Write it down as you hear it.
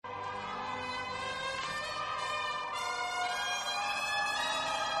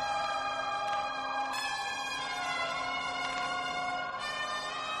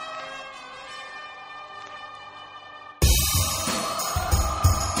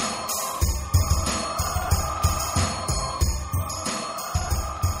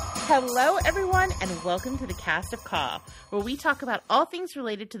Hello, everyone, and welcome to the Cast of Caw, where we talk about all things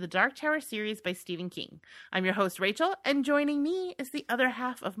related to the Dark Tower series by Stephen King. I'm your host, Rachel, and joining me is the other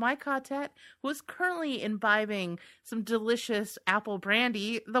half of my quartet, who is currently imbibing some delicious apple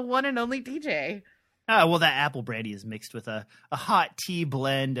brandy, the one and only DJ. Well, that apple brandy is mixed with a hot tea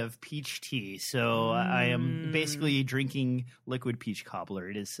blend of peach tea. So I am basically drinking liquid peach cobbler.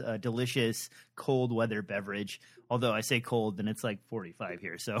 It is a delicious cold weather beverage. Although I say cold, then it's like 45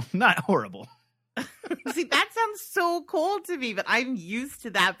 here. So not horrible. See, that sounds so cold to me, but I'm used to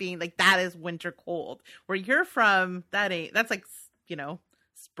that being like, that is winter cold. Where you're from, that's like, you know,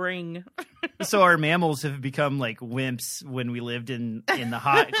 spring. So our mammals have become like wimps when we lived in the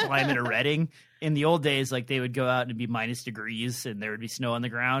hot climate of Reading. In the old days, like they would go out and it'd be minus degrees and there would be snow on the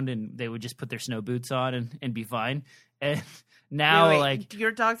ground and they would just put their snow boots on and be fine. And now, wait, like your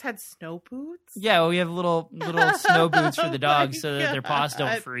dogs had snow boots? Yeah, we have little snow boots for the dogs so that their paws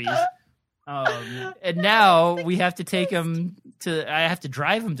don't freeze. And now we have to take them I have to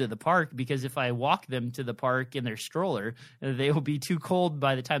drive them to the park because if I walk them to the park in their stroller, they will be too cold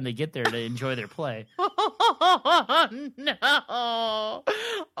by the time they get there to enjoy their play. Oh, no.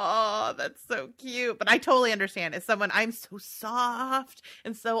 Oh, that's so cute. But I totally understand. As someone, I'm so soft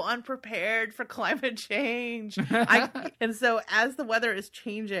and so unprepared for climate change. And so as the weather is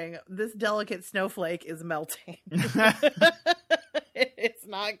changing, this delicate snowflake is melting. It's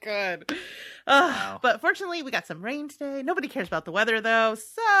not good. Wow. But fortunately, we got some rain today. Nobody cares about the weather, though.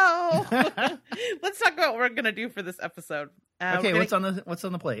 So let's talk about what we're going to do for this episode. Okay, what's on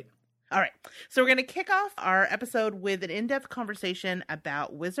the plate? All right. So we're going to kick off our episode with an in-depth conversation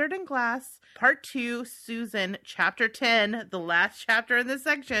about Wizard and Glass, Part 2, Susan, Chapter 10, the last chapter in this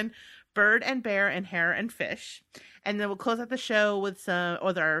section, Bird and Bear and Hare and Fish. And then we'll close out the show with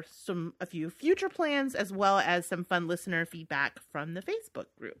a few future plans, as well as some fun listener feedback from the Facebook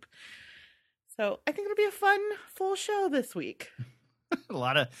group. So I think it'll be a fun, full show this week. A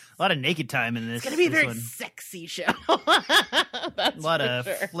lot of naked time in this. It's going to be a very sexy show. That's a lot of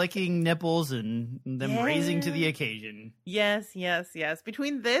flicking nipples and them raising to the occasion. Yes.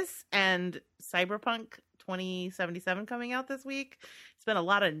 Between this and Cyberpunk 2077 coming out this week, it's been a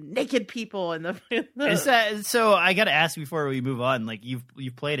lot of naked people in the Is that so? I got to ask before we move on. Like you've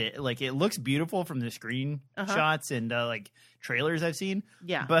played it. Like it looks beautiful from the screen shots and like trailers I've seen.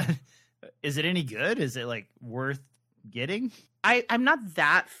 Yeah, but is it any good? Is it like worth getting? I'm not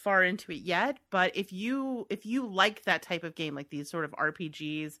that far into it yet, but if you like that type of game, like these sort of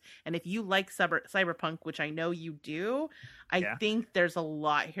RPGs, and if you like Cyberpunk, which I know you do, I think there's a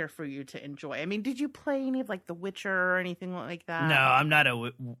lot here for you to enjoy. I mean, did you play any of like The Witcher or anything like that? No, I'm not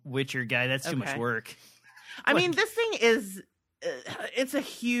a Witcher guy. That's too much work. I mean, this thing is... it's a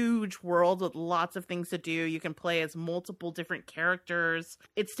huge world with lots of things to do. You can play as multiple different characters.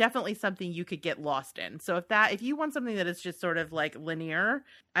 It's definitely something you could get lost in. So if you want something that is just sort of like linear,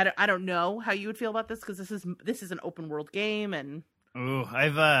 I don't know how you would feel about this because this is an open world game and. Oh,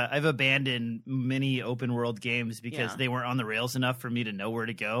 I've abandoned many open world games because they weren't on the rails enough for me to know where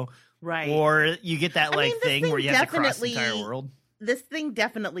to go. Right. Or you get that thing where you have to cross the entire world. This thing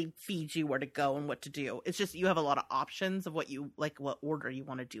definitely feeds you where to go and what to do. It's just you have a lot of options of what order you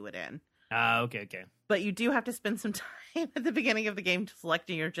want to do it in. Okay. But you do have to spend some time at the beginning of the game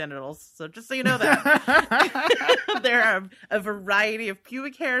selecting your genitals. So just so you know that. There are a variety of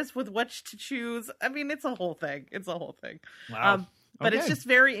pubic hairs with which to choose. I mean, it's a whole thing. Wow. But it's just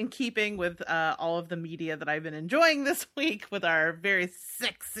very in keeping with all of the media that I've been enjoying this week with our very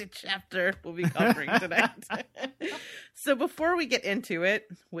sexy chapter we'll be covering tonight. So before we get into it,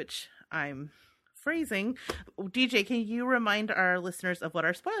 which I'm phrasing, DJ, can you remind our listeners of what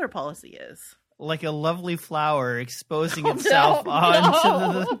our spoiler policy is? Like a lovely flower exposing itself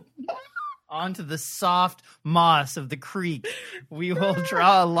onto the soft moss of the creek. We will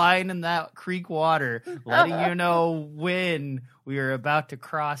draw a line in that creek water, letting you know when we are about to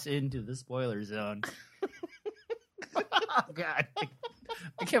cross into the spoiler zone. Oh, God.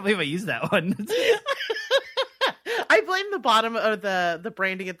 I can't believe I used that one. I blame the bottom of the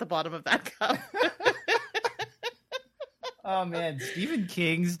branding at the bottom of that cup. Oh, man. Stephen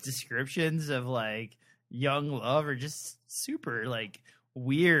King's descriptions of, like, young love are just super, like,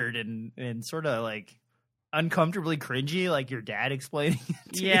 weird and sort of like uncomfortably cringy, like your dad explaining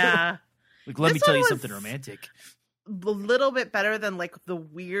it to you. Like, let me tell you something romantic. A little bit better than like the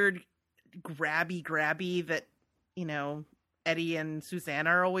weird grabby that, you know, Eddie and Susanna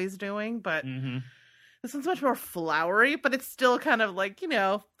are always doing, but this one's much more flowery, but it's still kind of like, you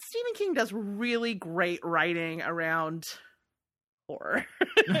know, Stephen King does really great writing around horror.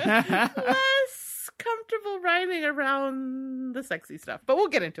 Less comfortable riding around the sexy stuff. But we'll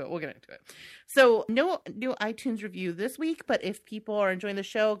get into it. So no new iTunes review this week, but if people are enjoying the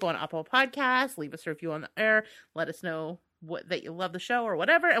show, go on Apple Podcasts, leave us a review on the air, let us know that you love the show or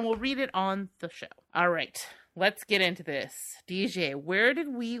whatever, and we'll read it on the show. All right, let's get into this. DJ, where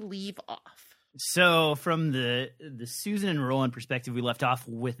did we leave off? So from the Susan and Roland perspective, we left off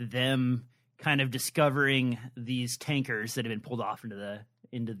with them kind of discovering these tankers that have been pulled off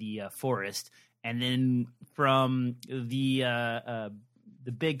into the forest, and then from the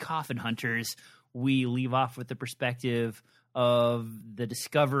big coffin hunters, we leave off with the perspective of the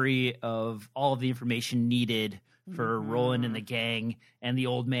discovery of all of the information needed for Roland and the gang, and the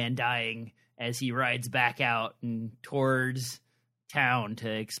old man dying as he rides back out and towards town to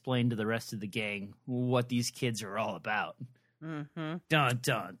explain to the rest of the gang what these kids are all about. Mm-hmm. Dun,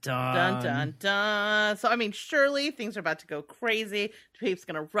 dun, dun. Dun, dun, dun. So, I mean, surely things are about to go crazy. Pape's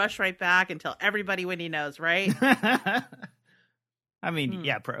going to rush right back and tell everybody what he knows, right? I mean,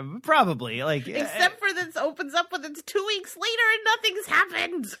 yeah, probably. Like, except for this opens up with it's 2 weeks later and nothing's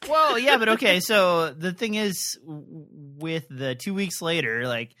happened. Well, yeah, but okay. So the thing is, with the 2 weeks later,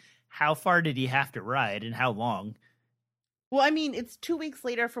 like, how far did he have to ride and how long? Well, I mean, it's 2 weeks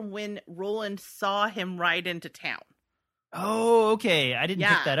later from when Roland saw him ride into town. Oh, okay. I didn't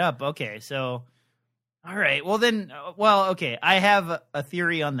pick that up. Okay, so, all right. Well, then, okay. I have a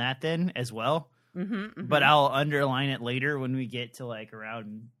theory on that then as well. But I'll underline it later when we get to like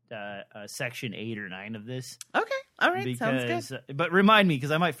around section 8 or 9 of this. Okay, all right, sounds good. But remind me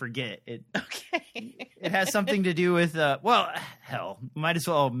because I might forget it. Okay, it has something to do with hell, might as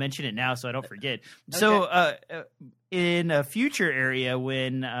well mention it now so I don't forget. Okay. So in a future area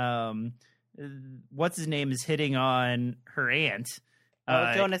when what's his name is hitting on her aunt,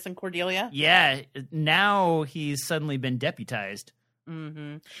 Jonas and Cordelia. Yeah, now he's suddenly been deputized.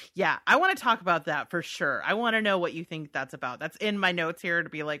 Yeah, I want to talk about that for sure. I want to know what you think that's about. That's in my notes here to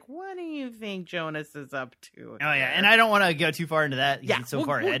be like, what do you think Jonas is up to? Oh, yeah, and I don't want to go too far into that. Yeah, it's so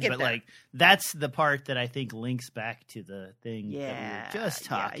far ahead, but there. Like that's the part that I think links back to the thing that we were just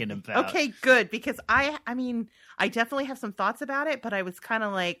talking about. Okay, good, because I mean, I definitely have some thoughts about it, but I was kind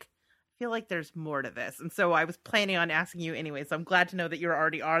of like, feel like there's more to this, and so I was planning on asking you anyway, so I'm glad to know that you're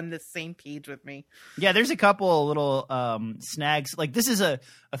already on this same page with me. Yeah, there's a couple little snags. Like, this is a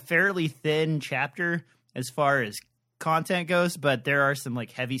fairly thin chapter as far as content goes, but there are some like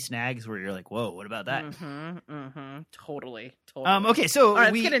heavy snags where you're like, whoa, what about that? Totally. Okay, so all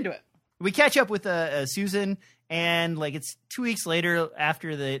right, let's get into it. We catch up with Susan, and like it's 2 weeks later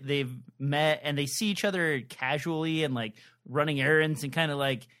after they've met, and they see each other casually and like running errands and kind of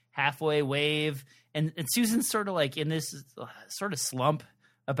like halfway wave, and Susan's sort of like in this sort of slump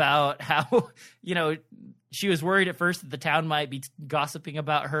about how, you know, she was worried at first that the town might be gossiping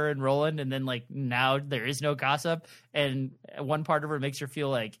about her and Roland, and then like now there is no gossip, and one part of her makes her feel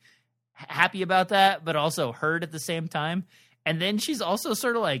like happy about that but also hurt at the same time, and then she's also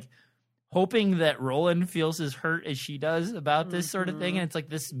sort of like hoping that Roland feels as hurt as she does about this sort of thing, and it's like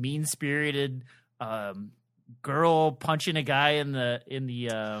this mean-spirited girl punching a guy in the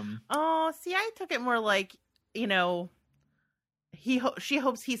oh, see, I took it more like, you know, she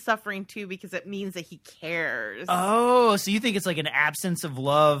hopes he's suffering too because it means that he cares. Oh, so you think it's like an absence of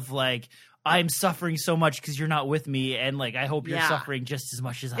love, like I'm suffering so much because you're not with me, and like I hope you're suffering just as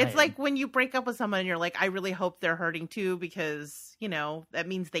much as I am. It's like when you break up with someone and you're like, I really hope they're hurting too because, you know, that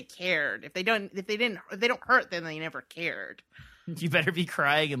means they cared. If they don't hurt, then they never cared. You better be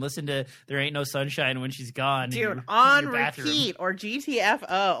crying and listen to There Ain't No Sunshine when she's gone. Dude, on repeat or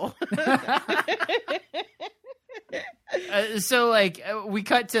GTFO. So, like, we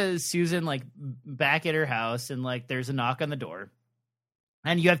cut to Susan, like, back at her house, and, like, there's a knock on the door.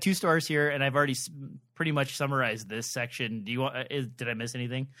 And you have two stores here, and I've already pretty much summarized this section. Do you want? Did I miss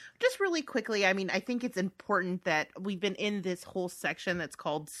anything? Just really quickly, I mean, I think it's important that we've been in this whole section that's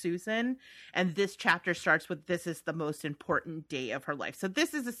called Susan, and this chapter starts with "This is the most important day of her life." So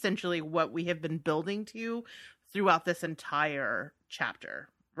this is essentially what we have been building to throughout this entire chapter,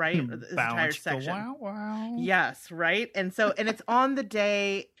 right? This entire section. Wow. Yes, right. And so, and it's on the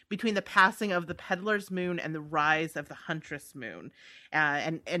day between the passing of the peddler's moon and the rise of the huntress moon.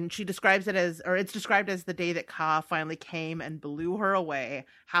 And she describes it as, or it's described as the day that Ka finally came and blew her away,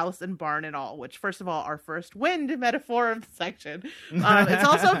 house and barn and all, which, first of all, our first wind metaphor of the section. It's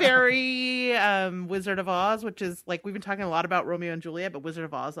also very Wizard of Oz, which is like, we've been talking a lot about Romeo and Juliet, but Wizard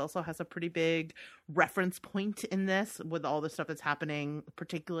of Oz also has a pretty big reference point in this with all the stuff that's happening,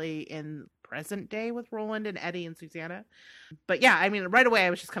 particularly in present day with Roland and Eddie and Susanna. But yeah, I mean, right away I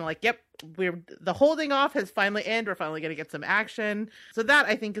was just kind of like, yep, the holding off has finally ended. We're finally going to get some action. So that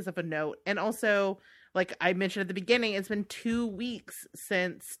I think is of a note. And also, like I mentioned at the beginning, it's been 2 weeks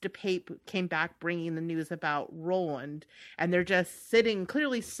since DePape came back bringing the news about Roland, and they're just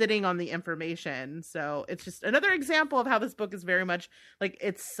clearly sitting on the information. So it's just another example of how this book is very much like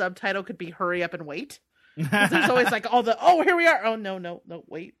its subtitle could be "Hurry Up and Wait." There's always like all the, oh, here we are. Oh, no,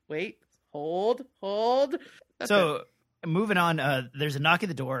 wait, hold. That's so moving on, there's a knock at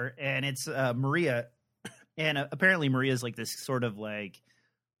the door, and it's Maria, and apparently Maria's like this sort of like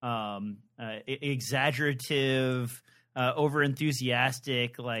exaggerative, over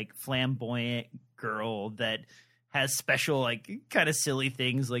enthusiastic, like flamboyant girl that has special, like kind of silly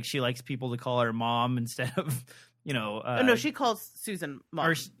things. Like she likes people to call her mom instead of, no, she calls Susan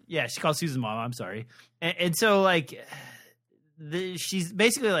mom. She calls Susan mom. I'm sorry. And so like she's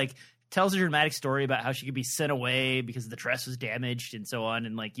basically like tells a dramatic story about how she could be sent away because the dress was damaged and so on.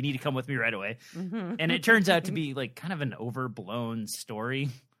 And like, you need to come with me right away. Mm-hmm. And it turns out to be like kind of an overblown story.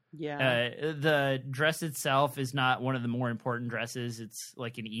 Yeah. The dress itself is not one of the more important dresses. It's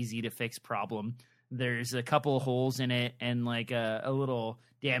like an easy to fix problem. There's a couple of holes in it and like a little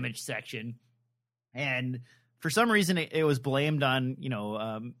damaged section. And for some reason it was blamed on,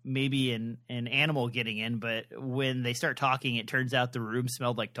 maybe an animal getting in, but when they start talking, it turns out the room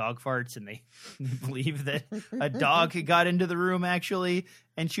smelled like dog farts, and they believe that a dog got into the room actually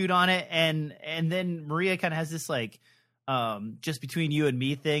and chewed on it. And then Maria kind of has this like, just between you and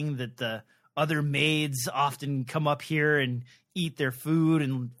me thing that the other maids often come up here and eat their food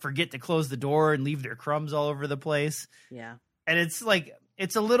and forget to close the door and leave their crumbs all over the place. Yeah. And it's like,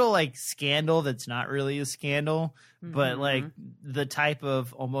 it's a little like scandal that's not really a scandal, but like the type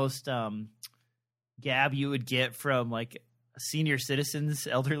of almost gab you would get from like senior citizens,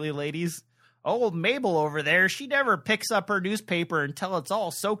 elderly ladies. Old Mabel over there, she never picks up her newspaper until it's all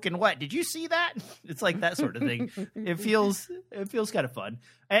soaking wet. Did you see that? It's like that sort of thing. It feels kind of fun.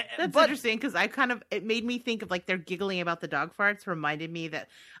 That's interesting because it made me think of like they're giggling about the dog farts. Reminded me that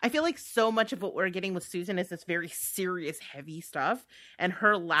I feel like so much of what we're getting with Susan is this very serious, heavy stuff, and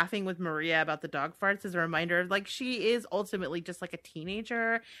her laughing with Maria about the dog farts is a reminder of like she is ultimately just like a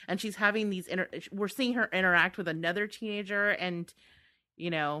teenager, and she's having these. We're seeing her interact with another teenager, and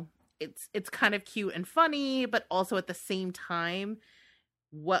it's kind of cute and funny, but also at the same time,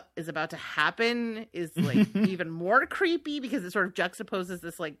 what is about to happen is like even more creepy because it sort of juxtaposes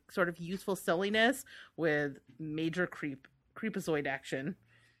this like sort of useful silliness with major creepazoid action.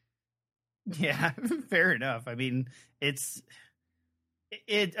 Yeah, fair enough. I mean,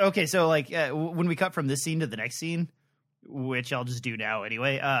 okay. So like when we cut from this scene to the next scene, which I'll just do now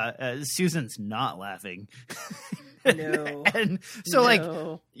anyway, Susan's not laughing. No. And so like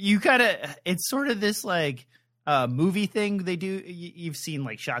you kind of, it's sort of this like movie thing they do. You've seen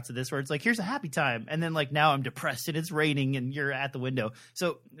like shots of this where it's like, here's a happy time. And then like, now I'm depressed and it's raining and you're at the window.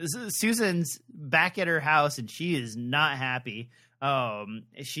 So Susan's back at her house and she is not happy.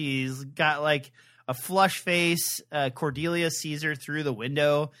 She's got like a flush face. Cordelia sees her through the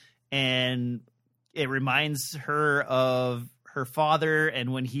window and it reminds her of her father.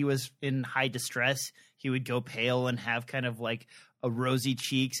 And when he was in high distress, he would go pale and have kind of like a rosy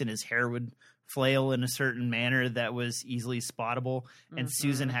cheeks and his hair would flail in a certain manner that was easily spottable. And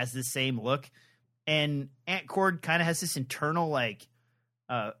Susan has the same look. And Aunt Cord kind of has this internal like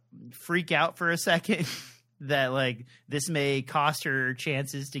freak out for a second that like this may cost her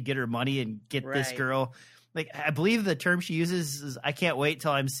chances to get her money and get this girl. Like, I believe the term she uses is, I can't wait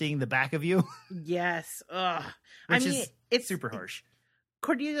till I'm seeing the back of you. Yes. Ugh. Which it's super harsh.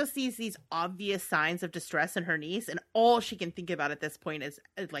 Cordelia sees these obvious signs of distress in her niece, and all she can think about at this point is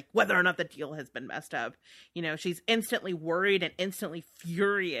like whether or not the deal has been messed up. She's instantly worried and instantly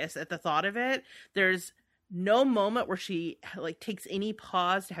furious at the thought of it. There's no moment where she like takes any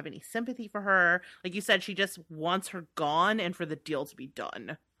pause to have any sympathy for her. Like you said, she just wants her gone and for the deal to be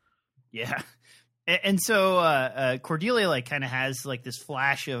done. Yeah. And so Cordelia like kind of has like this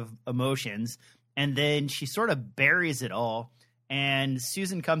flash of emotions, and then she sort of buries it all. And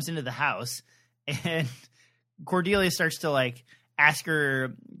Susan comes into the house, and Cordelia starts to like ask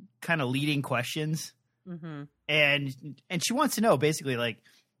her kind of leading questions, and she wants to know basically like,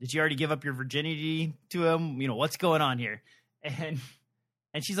 did you already give up your virginity to him? What's going on here? And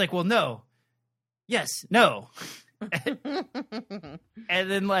she's like, well, no, yes, no,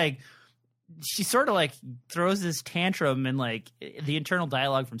 and then like she sort of like throws this tantrum, and like the internal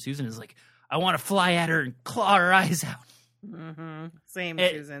dialogue from Susan is like, I want to fly at her and claw her eyes out. Same,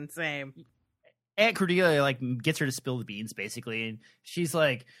 Susan, same. Aunt Cordelia like gets her to spill the beans basically, and she's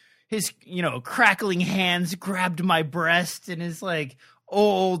like, his, crackling hands grabbed my breast, and his like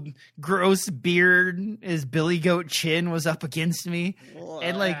old gross beard, his billy goat chin was up against me.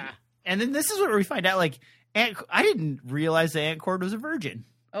 And then this is where we find out, like, I didn't realize that Aunt Cord was a virgin.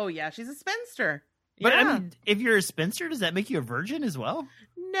 Oh yeah, she's a spinster. But yeah. I mean, if you're a spinster, does that make you a virgin as well?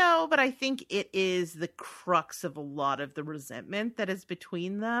 No, but I think it is the crux of a lot of the resentment that is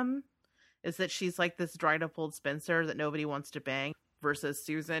between them, is that she's like this dried up old spinster that nobody wants to bang, versus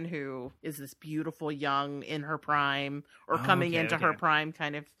Susan, who is this beautiful young in her prime or coming into her prime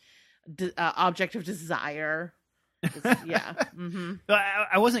kind of object of desire. Yeah. Mm-hmm.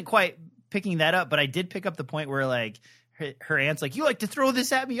 I wasn't quite picking that up, but I did pick up the point where like her aunt's like, you like to throw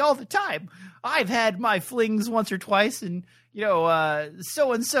this at me all the time. I've had my flings once or twice, and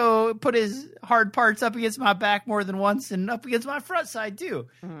so and so put his hard parts up against my back more than once, and up against my front side too.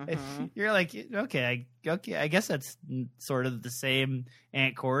 Mm-hmm. You're like, okay, I guess that's sort of the same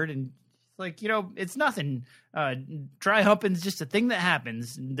Aunt Cord, and like, it's nothing. Dry humping's just a thing that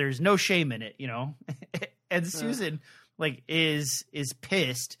happens. There's no shame in it, And Susan like is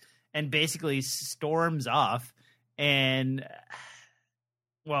pissed and basically storms off, and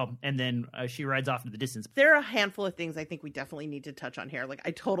then she rides off into the distance. There are a handful of things I think we definitely need to touch on here. Like,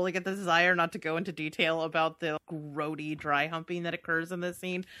 I totally get the desire not to go into detail about the grody dry humping that occurs in this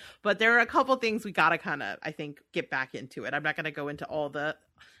scene, but there are a couple things we gotta kind of, I think, get back into it. I'm not gonna go into all the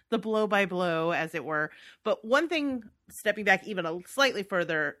blow by blow, as it were, but one thing, stepping back even slightly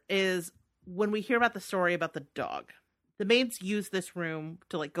further, is when we hear about the story about the dog. The maids use this room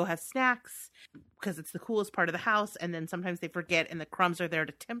to like go have snacks because it's the coolest part of the house, and then sometimes they forget and the crumbs are there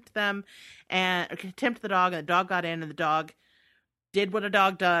to tempt them and tempt the dog, and the dog got in, and the dog did what a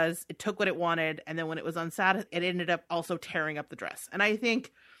dog does. It took what it wanted, and then when it was unsatisfied, it ended up also tearing up the dress. And I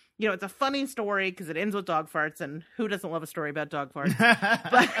think, it's a funny story because it ends with dog farts, and who doesn't love a story about dog farts?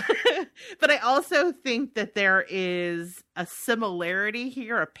 But I also think that there is a similarity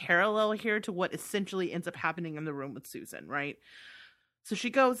here, a parallel here to what essentially ends up happening in the room with Susan, right? So she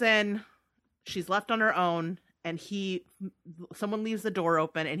goes in, she's left on her own, and someone leaves the door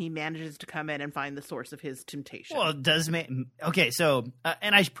open, and he manages to come in and find the source of his temptation. Well, okay, so,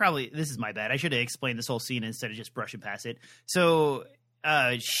 and this is my bad. I should have explained this whole scene instead of just brushing past it. So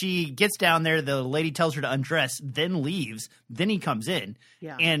she gets down there, the lady tells her to undress, then leaves, then he comes in.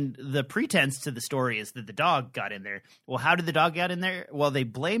 Yeah. And the pretense to the story is that the dog got in there. Well, how did the dog get in there? Well, they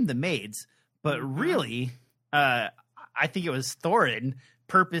blame the maids, but really, I think it was Thorin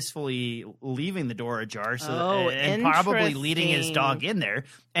purposefully leaving the door ajar and probably leading his dog in there,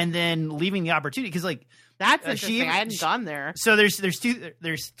 and then leaving the opportunity, because like, that's interesting. I hadn't gone there. So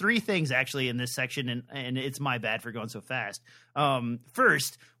there's three things actually in this section, and it's my bad for going so fast.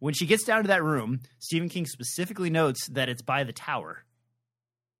 First, when she gets down to that room, Stephen King specifically notes that it's by the tower.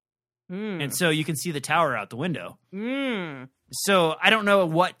 And so you can see the tower out the window. So I don't know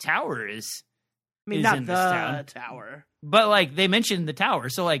what tower is. I mean, not the tower. But like, they mentioned the tower.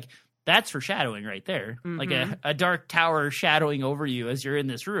 So like, that's foreshadowing right there. Mm-hmm. Like a dark tower shadowing over you as you're in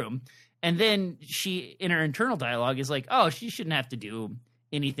this room. And then she, in her internal dialogue, is like, oh, she shouldn't have to do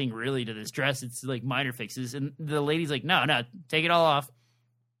anything really to this dress. It's like minor fixes. And the lady's like, no, take it all off.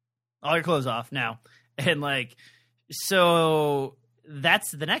 All your clothes off now. And like, so that's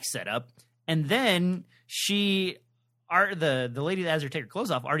the next setup. And then the lady that has her take her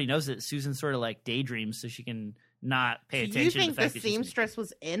clothes off already knows that Susan sort of like daydreams, so she can not pay attention. You think the seamstress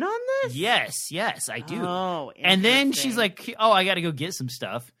was in on this? Yes, I do. Oh, and then she's like, oh, I got to go get some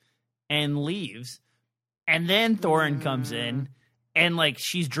stuff. And leaves, and then Thorin comes in, and like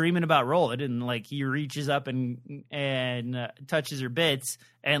she's dreaming about Roland, and like he reaches up and touches her bits,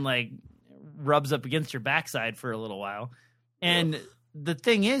 and like rubs up against her backside for a little while. And the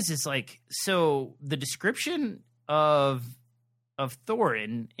thing is like, so the description of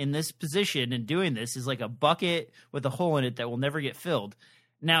Thorin in this position and doing this is like a bucket with a hole in it that will never get filled.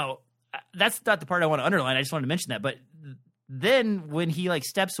 Now, that's not the part I want to underline. I just wanted to mention that, but. Then when he like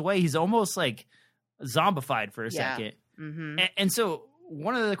steps away, he's almost like zombified for a second. Mm-hmm. And so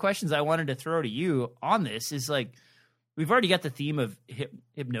one of the questions I wanted to throw to you on this is like, we've already got the theme of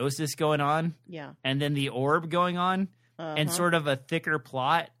hypnosis going on. Yeah. And then the orb going on and sort of a thicker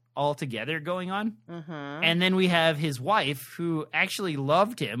plot altogether going on. And then we have his wife who actually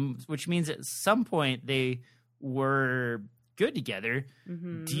loved him, which means at some point they were good together.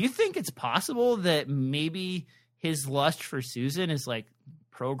 Do you think it's possible that maybe his lust for Susan is like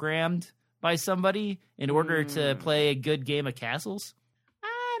programmed by somebody in order to play a good game of castles?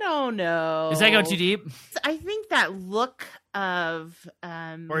 I don't know. Is that going too deep? I think that look of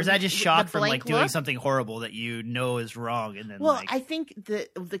or is that just shock from like doing something horrible that you know is wrong, and then I think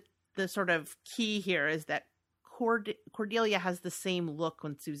the the sort of key here is that Cordelia has the same look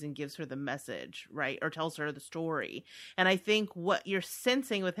when Susan gives her the message, right? Or tells her the story. And I think what you're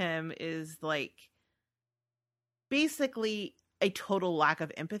sensing with him is like basically a total lack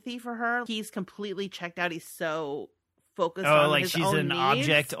of empathy for her. He's completely checked out. He's so focused on like his she's own an needs.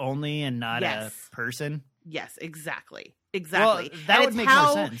 object only and not a person. Yes, exactly. Well, that would make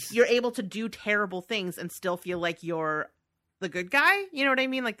more sense. You're able to do terrible things and still feel like you're the good guy. You know what I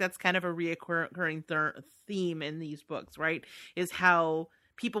mean? Like that's kind of a reoccurring theme in these books, right? Is how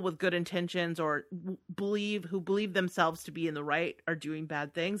people with good intentions or who believe themselves to be in the right are doing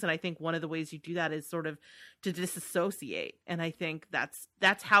bad things. And I think one of the ways you do that is sort of to disassociate. And I think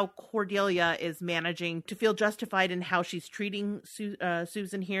that's how Cordelia is managing to feel justified in how she's treating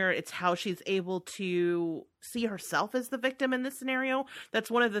Susan here. It's how she's able to see herself as the victim in this scenario. That's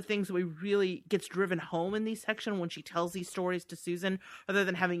one of the things that really gets driven home in these sections when she tells these stories to Susan, rather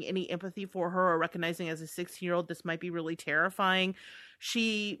than having any empathy for her or recognizing as a 16-year-old this might be really terrifying.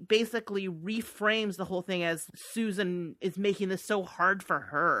 She basically reframes the whole thing as Susan is making this so hard for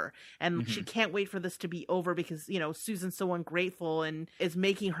her, and she can't wait for this to be over because, you know, Susan's so ungrateful and is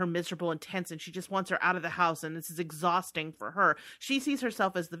making her miserable and tense, and she just wants her out of the house, and this is exhausting for her. She sees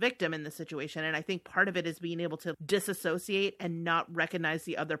herself as the victim in this situation, and I think part of it is being able to disassociate and not recognize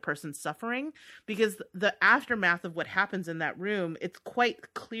the other person's suffering, because the aftermath of what happens in that room, it's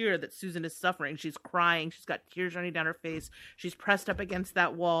quite clear that Susan is suffering. She's crying. She's got tears running down her face. She's pressed up against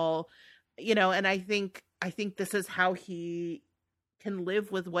that wall, you know, and I think this is how he can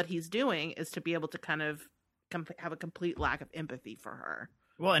live with what he's doing, is to be able to kind of have a complete lack of empathy for her.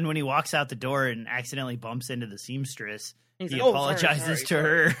 Well, and when he walks out the door and accidentally bumps into the seamstress, he apologizes to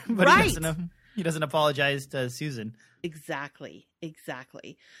her, but he doesn't apologize to Susan. Exactly.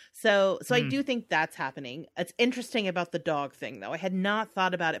 So I do think that's happening. It's interesting about the dog thing, though. I had not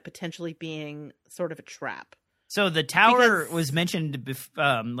thought about it potentially being sort of a trap. So the tower was mentioned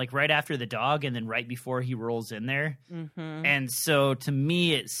like right after the dog and then right before he rolls in there. Mm-hmm. And so to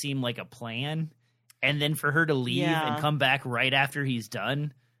me, it seemed like a plan. And then for her to leave and come back right after he's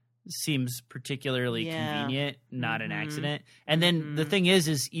done seems particularly convenient, not an accident. And then the thing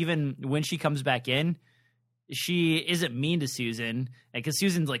is even when she comes back in, she isn't mean to Susan, because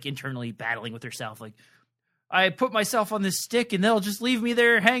Susan's like internally battling with herself, like, I put myself on this stick and they'll just leave me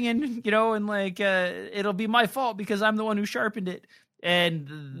there hanging, you know, and like it'll be my fault because I'm the one who sharpened it.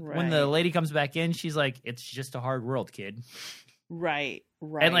 And when the lady comes back in, she's like, it's just a hard world, kid. Right.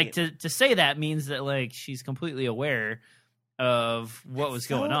 And like to say that means that like she's completely aware of what was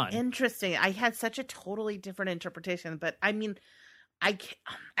going on. Interesting. I had such a totally different interpretation, but I mean,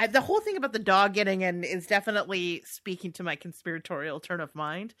 the whole thing about the dog getting in is definitely speaking to my conspiratorial turn of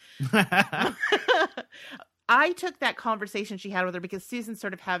mind. I took that conversation she had with her because Susan's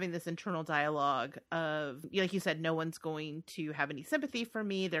sort of having this internal dialogue of, like you said, no one's going to have any sympathy for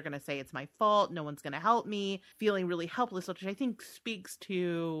me. They're going to say it's my fault. No one's going to help me. Feeling really helpless, which I think speaks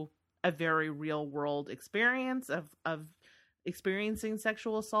to a very real world experience of experiencing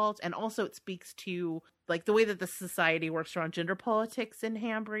sexual assault. And also it speaks to like the way that the society works around gender politics in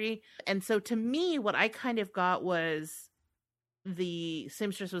Hambry. And so to me, what I kind of got was the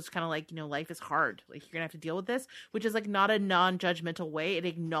seamstress was kind of like, you know, life is hard. Like, you're gonna have to deal with this, which is like not a non-judgmental way. It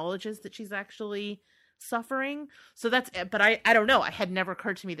acknowledges that she's actually suffering. So that's, but I don't know. It had never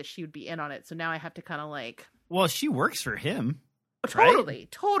occurred to me that she would be in on it. So now I have to kind of like. Well, she works for him. Totally.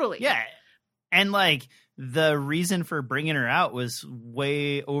 Yeah. And like the reason for bringing her out was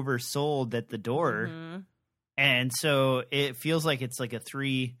way oversold at the door. Mm-hmm. And so it feels like it's like a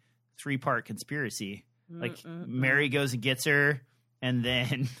three-part conspiracy. Like Mary goes and gets her and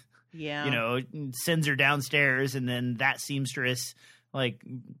then, you know, sends her downstairs, and then that seamstress like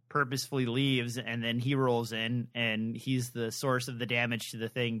purposefully leaves, and then he rolls in and he's the source of the damage to the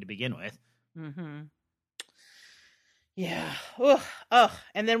thing to begin with. Mm-hmm. Yeah.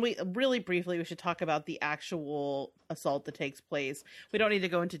 And then we should talk about the actual assault that takes place. We don't need to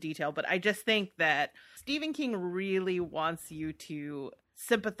go into detail, but I just think that Stephen King really wants you to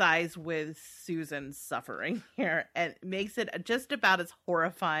sympathize with Susan's suffering here and makes it just about as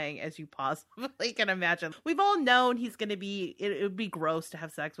horrifying as you possibly can imagine. We've all known he's going to be, it would be gross to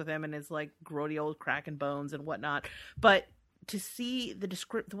have sex with him and his like grody old cracking bones and whatnot. But to see the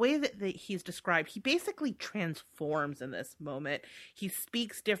way that he's described, he basically transforms in this moment. He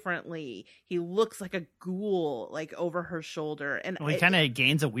speaks differently. He looks like a ghoul, like over her shoulder. And he kind of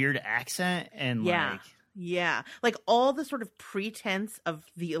gains a weird accent and like Yeah. Like all the sort of pretense of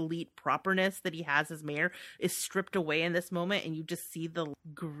the elite properness that he has as mayor is stripped away in this moment, and you just see the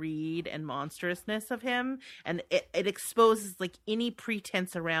greed and monstrousness of him. And it exposes like any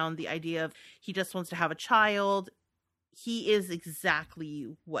pretense around the idea of he just wants to have a child. He is exactly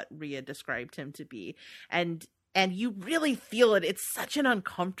what Rhea described him to be. And you really feel it. It's such an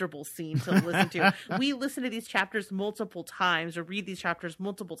uncomfortable scene to listen to. We listen to these chapters multiple times or read these chapters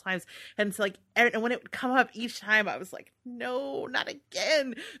multiple times. And it's like, and when it would come up each time, I was like, no, not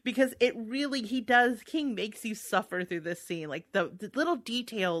again. Because it really, King makes you suffer through this scene. Like the little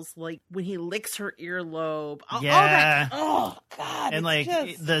details, like when he licks her earlobe. All that, oh, God. And like,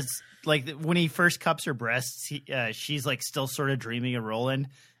 when he first cups her breasts, she's like still sort of dreaming of Roland.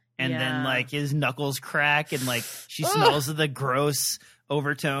 And then, like, his knuckles crack, and, like, she smells of the gross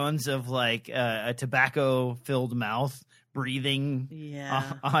overtones of, like, a tobacco-filled mouth breathing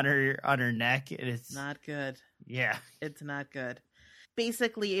on her neck. And it's not good. Yeah. It's not good.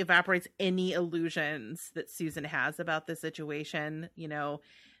 Basically evaporates any illusions that Susan has about the situation. You know,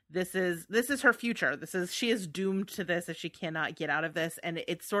 this is her future. She is doomed to this if she cannot get out of this. And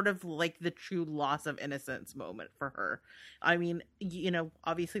it's sort of like the true loss of innocence moment for her. I mean, you know,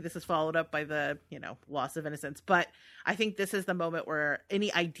 obviously this is followed up by the, you know, loss of innocence, but I think this is the moment where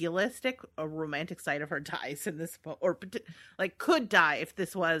any idealistic or romantic side of her dies in this, or like could die if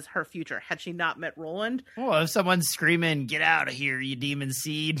this was her future, had she not met Roland. Well, if someone's screaming, "Get out of here, you demon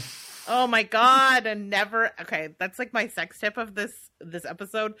seed." Oh my God. And never, okay, that's like my sex tip of this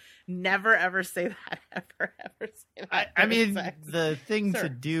episode. Never ever say that. Ever say that. I mean, the thing to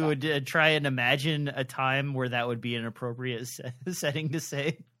do would try and imagine a time where that would be an appropriate setting to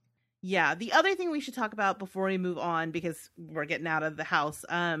say. Yeah, the other thing we should talk about before we move on, because we're getting out of the house,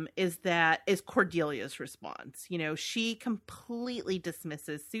 is Cordelia's response. You know, she completely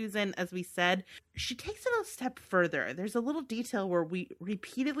dismisses Susan, as we said. She takes it a step further. There's a little detail where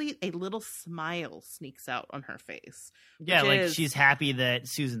a little smile sneaks out on her face. Yeah, like she's happy that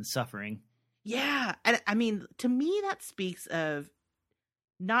Susan's suffering. Yeah, and I mean, to me, that speaks of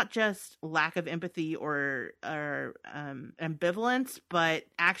not just lack of empathy or ambivalence, but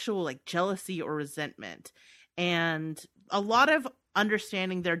actual like jealousy or resentment, and a lot of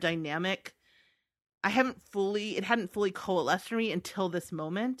understanding their dynamic. It hadn't fully coalesced for me until this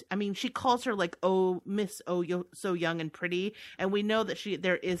moment. I mean, she calls her like, "Oh, Miss, so young and pretty," and we know that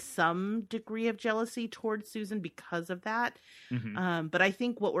there is some degree of jealousy towards Susan because of that. Mm-hmm. But I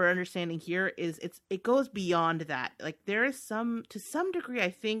think what we're understanding here is it goes beyond that. Like there is to some degree, I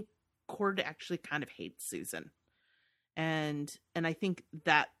think Cord actually kind of hates Susan, and I think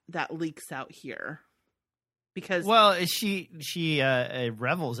that leaks out here. Because she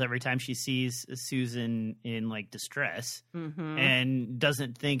revels every time she sees Susan in like distress, mm-hmm. and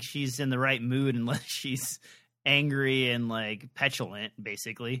doesn't think she's in the right mood unless she's angry and like petulant,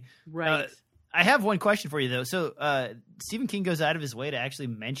 basically. Right. I have one question for you though. So Stephen King goes out of his way to actually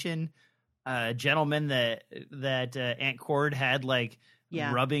mention a gentleman that Aunt Cord had like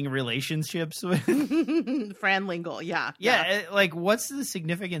rubbing relationships with. Fran Lingle, yeah. Like what's the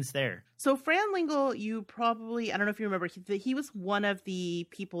significance there? So Fran Lingle, you probably, I don't know if you remember, he was one of the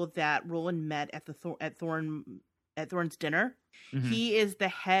people that Roland met at Thorne's dinner. Mm-hmm. He is the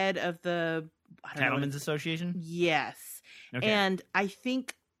head of the Cattlemen's Association. Yes, okay. And I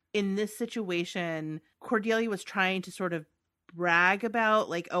think in this situation, Cordelia was trying to sort of brag about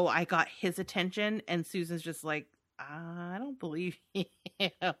like, oh, I got his attention, and Susan's just like, I don't believe you.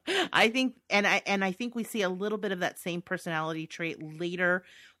 I think, and I think we see a little bit of that same personality trait later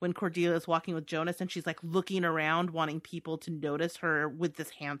when Cordelia is walking with Jonas, and she's like looking around, wanting people to notice her with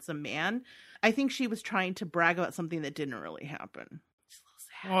this handsome man. I think she was trying to brag about something that didn't really happen.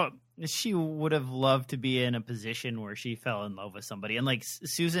 Well, she would have loved to be in a position where she fell in love with somebody. And like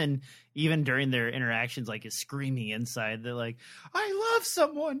Susan, even during their interactions, like is screaming inside. They're like, "I love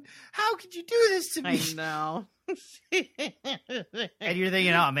someone. How could you do this to me?" I know. And you're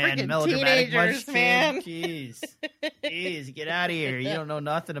thinking, "Oh man, melodramatic much, man. Kid. Jeez, get out of here. You don't know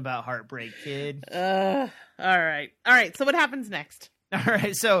nothing about heartbreak, kid." All right. So what happens next? All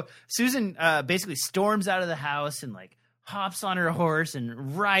right. So Susan basically storms out of the house and like hops on her horse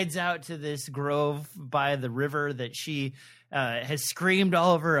and rides out to this grove by the river that she has screamed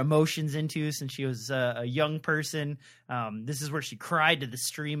all of her emotions into since she was a young person. This is where she cried to the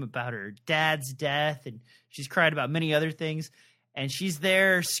stream about her dad's death, and she's cried about many other things. And she's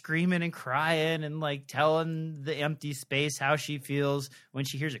there screaming and crying and like telling the empty space how she feels when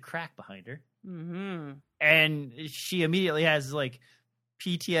she hears a crack behind her. Mm-hmm. And she immediately has like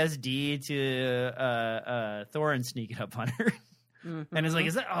PTSD to Thorin sneaking up on her. And is like,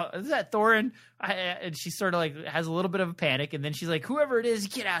 is that Thorin? And she sort of like has a little bit of a panic, and then she's like, whoever it is,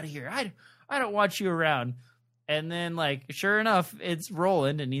 get out of here. I don't want you around. And then like, sure enough, it's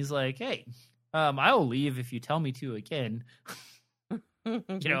Roland, and he's like, hey, I'll leave if you tell me to again. You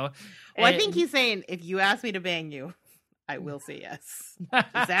know, well, I think he's saying, if you ask me to bang you, I will say yes.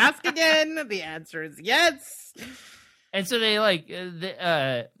 Just ask again. The answer is yes. And so they like,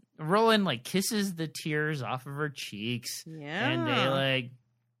 Roland like kisses the tears off of her cheeks. Yeah. And they like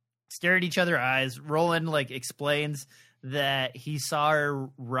stare at each other's eyes. Roland like explains that he saw her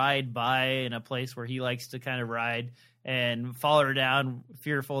ride by in a place where he likes to kind of ride and follow her down,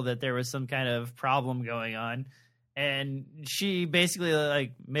 fearful that there was some kind of problem going on. And she basically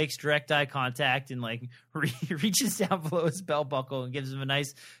like makes direct eye contact and like reaches down below his belt buckle and gives him a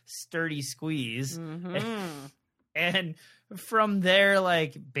nice sturdy squeeze. And from there,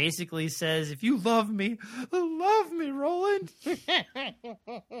 like basically says, if you love me, Roland.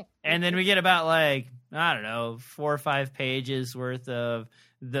 And then we get about like, I don't know, 4 or 5 pages worth of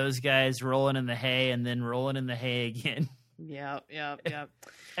those guys rolling in the hay and then rolling in the hay again. Yep.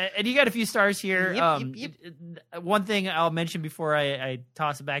 And you got a few stars here. Yep. One thing I'll mention before I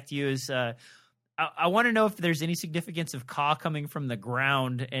toss it back to you is I want to know if there's any significance of Ka coming from the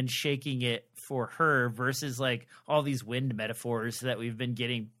ground and shaking it for her versus like all these wind metaphors that we've been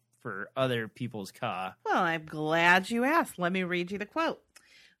getting for other people's Ka. Well, I'm glad you asked. Let me read you the quote.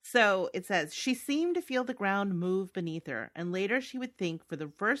 So it says, she seemed to feel the ground move beneath her, and later she would think for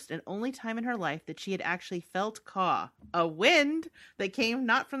the first and only time in her life that she had actually felt Ka, a wind that came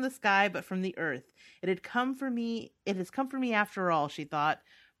not from the sky but from the earth. It has come for me after all, she thought,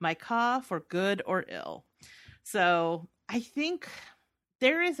 my Ka for good or ill. So I think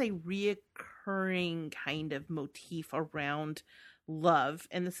there is a reoccurring kind of motif around love,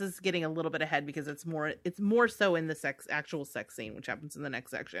 and this is getting a little bit ahead because it's more so in the actual sex scene, which happens in the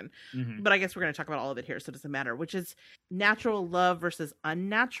next section. But I guess we're going to talk about all of it here, so it doesn't matter, which is natural love versus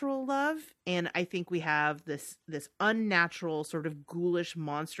unnatural love. And I think we have this unnatural sort of ghoulish,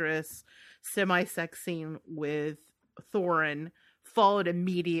 monstrous semi-sex scene with Thorin, followed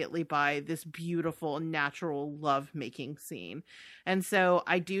immediately by this beautiful natural love-making scene. And so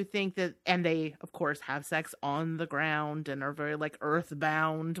I do think that, and they of course have sex on the ground and are very like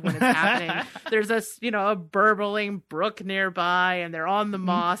earthbound when it's happening. There's a burbling brook nearby, and they're on the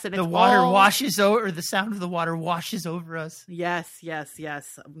moss, and the water washes over, or the sound of the water washes over us. Yes.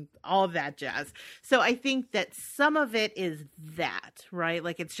 All of that jazz. So I think that some of it is that, right?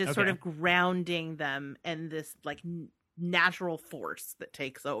 Like it's just sort of grounding them in this like natural force that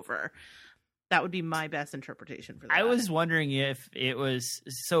takes over. That would be my best interpretation for that. I was wondering if it was,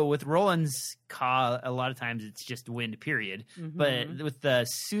 so with Roland's Ka, a lot of times it's just wind, period. But with the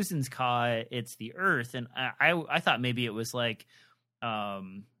Susan's Ka, it's the earth. And I thought maybe it was like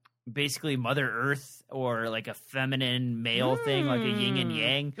basically Mother Earth, or like a feminine male thing, like a yin and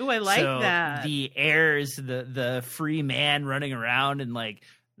yang. Ooh, I like that. The air is the free man running around, and like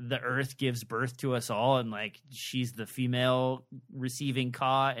the earth gives birth to us all, and like she's the female receiving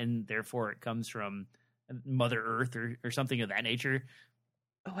Ka, and therefore it comes from Mother Earth or something of that nature.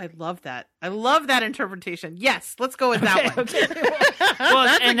 Oh, I love that. I love that interpretation. Yes, let's go with that one. Okay.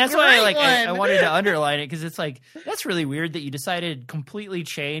 Well, that's why I wanted to underline it, because it's like, that's really weird that you decided completely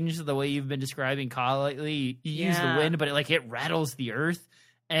change the way you've been describing Ka lately. You use the wind, but it rattles the earth.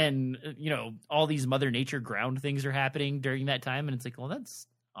 And, all these Mother Nature ground things are happening during that time. And it's like, well, that's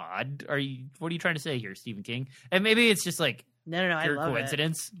odd. What are you trying to say here, Stephen King? And maybe it's just like no, I love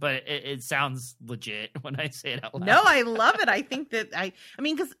coincidence, but it sounds legit when I say it out loud. No, I love it. I think that I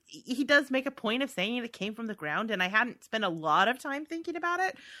mean, because he does make a point of saying it came from the ground, and I hadn't spent a lot of time thinking about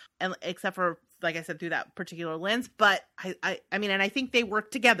it, and except for, like I said, through that particular lens. But I mean, and I think they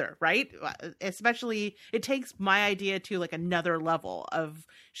work together, right? Especially, it takes my idea to like another level of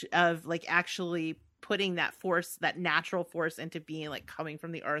like actually putting that force, that natural force, into being like coming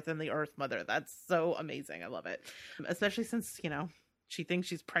from the earth and the earth mother. That's so amazing. I love it. Especially since, she thinks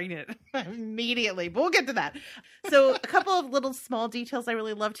she's pregnant immediately, but we'll get to that. So a couple of little small details I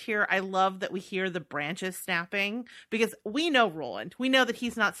really loved here. I love that we hear the branches snapping, because we know Roland. We know that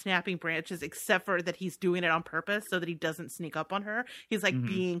he's not snapping branches, except for that he's doing it on purpose so that he doesn't sneak up on her. He's like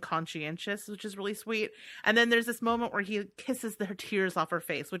being conscientious, which is really sweet. And then there's this moment where he kisses her tears off her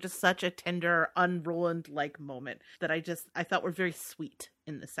face, which is such a tender, un-Roland-like moment that I thought were very sweet.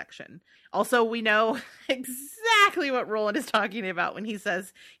 in this section. Also, we know exactly what Roland is talking about when he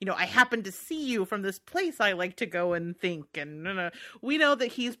says, I happen to see you from this place I like to go and think. And we know that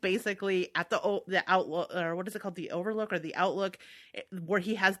he's basically at the outlook, or what is it called? The overlook or the outlook, where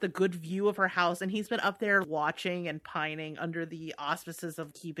he has the good view of her house. And he's been up there watching and pining under the auspices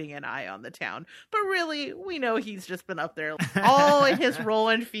of keeping an eye on the town. But really, we know he's just been up there all in his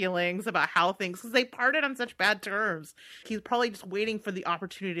Roland feelings about how things, because they parted on such bad terms. He's probably just waiting for the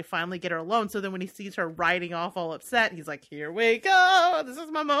opportunity to finally get her alone. So then when he sees her riding off all upset, he's like, here we go. This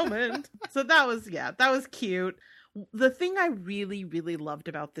is my moment. So that was cute. The thing I really, really loved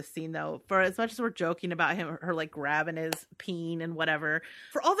about this scene, though, for as much as we're joking about her like grabbing his peen and whatever,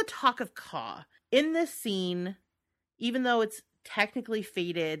 for all the talk of Ka, in this scene, even though it's technically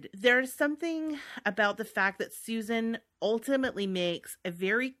fated, there's something about the fact that Susan ultimately makes a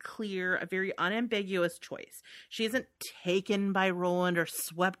very clear, a very unambiguous choice. She isn't taken by Roland or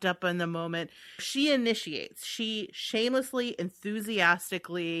swept up in the moment. She initiates. She shamelessly,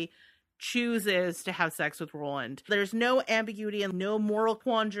 enthusiastically chooses to have sex with Roland. There's no ambiguity and no moral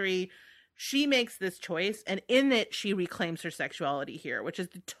quandary. She makes this choice, and in it, she reclaims her sexuality here, which is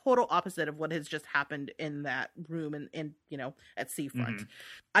the total opposite of what has just happened in that room and at Seafront. Mm-hmm.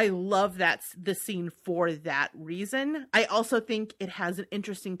 I love the scene for that reason. I also think it has an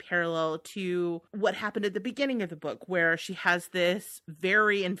interesting parallel to what happened at the beginning of the book, where she has this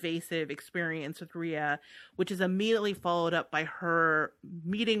very invasive experience with Rhea, which is immediately followed up by her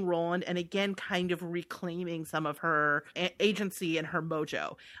meeting Roland and again kind of reclaiming some of her agency and her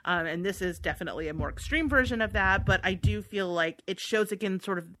mojo. And this is definitely a more extreme version of that, but I do feel like it shows again,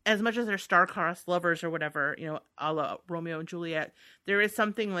 sort of, as much as they're star-crossed lovers or whatever, a la Romeo and Juliet, there is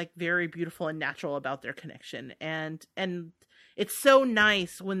something like very beautiful and natural about their connection. And it's so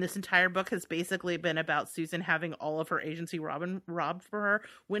nice when this entire book has basically been about Susan having all of her agency robbed for her,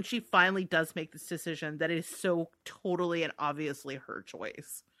 when she finally does make this decision that is so totally and obviously her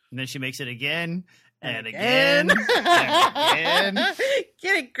choice. And then she makes it again. And again. And again.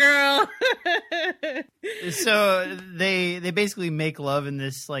 Get it, girl. So they basically make love in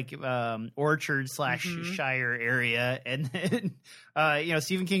this like orchard / shire area, and then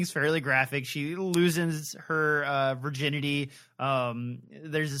Stephen King's fairly graphic. She loses her virginity.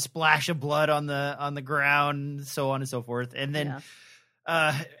 There's a splash of blood on the ground, so on and so forth. And then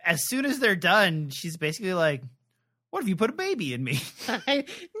as soon as they're done, she's basically like, what if you put a baby in me?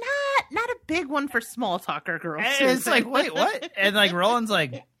 Not a big one for small talker girls. And it's like, wait, what? And like Roland's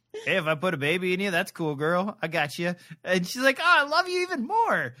like, hey, if I put a baby in you, that's cool, girl. I got you. And she's like, oh, I love you even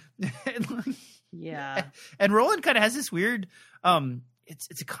more. Yeah. And Roland kind of has this weird,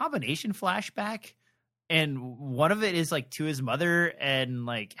 it's a combination flashback. And one of it is like to his mother and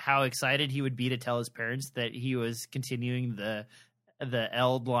like how excited he would be to tell his parents that he was continuing the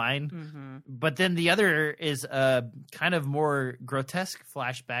Eld line. Mm-hmm. But then the other is a kind of more grotesque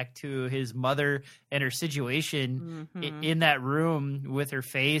flashback to his mother and her situation in that room with her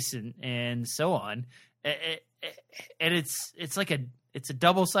face and so on. And it's like it's a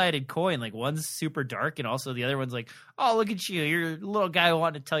double-sided coin. Like one's super dark and also the other one's like, oh, look at you. You're a little guy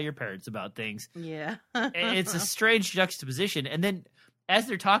wanting to tell your parents about things. Yeah. It's a strange juxtaposition. And then as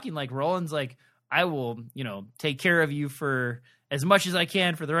they're talking, like Roland's like, I will, take care of you for as much as I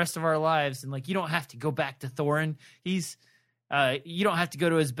can for the rest of our lives. And like, you don't have to go back to Thorin. You don't have to go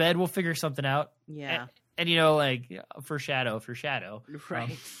to his bed. We'll figure something out. Yeah. And like foreshadow.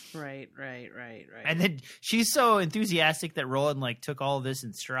 Right. Right. And then she's so enthusiastic that Roland like took all of this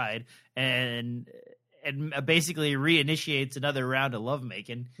in stride and basically reinitiates another round of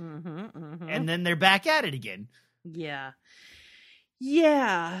lovemaking. And then they're back at it again. Yeah.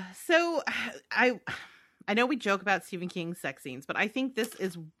 Yeah. So I know we joke about Stephen King's sex scenes, but I think this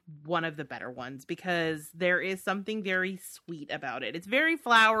is one of the better ones because there is something very sweet about it. It's very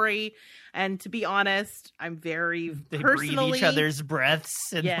flowery, and to be honest, I'm very they breathe each other's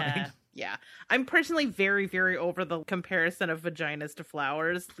breaths. And yeah. I'm personally very, very over the comparison of vaginas to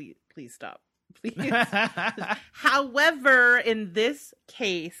flowers. Please stop. Please. However, in this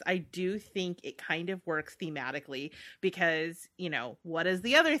case, I do think it kind of works thematically because, what is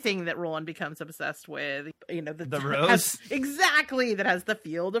the other thing that Roland becomes obsessed with? The rose. Exactly. That has the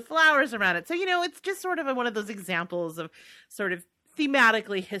field of flowers around it. So, it's just sort of one of those examples of sort of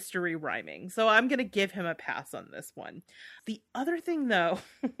thematically history rhyming. So I'm going to give him a pass on this one. The other thing, though,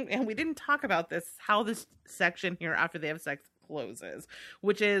 and we didn't talk about this, how this section here after they have sex closes,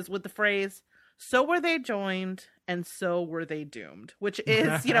 which is with the phrase, so were they joined, and so were they doomed, which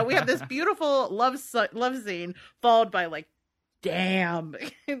is, we have this beautiful love scene followed by like, damn.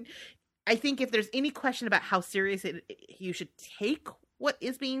 I think if there's any question about how serious you should take what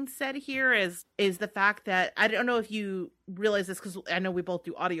is being said here is the fact that, I don't know if you realize this because I know we both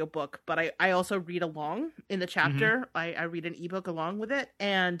do audiobook, but I also read along in the chapter. I read an ebook along with it.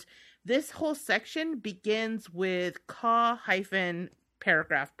 And this whole section begins with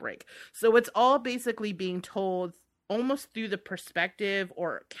paragraph break. So it's all basically being told almost through the perspective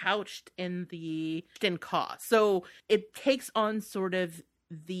or couched in Ka. So it takes on sort of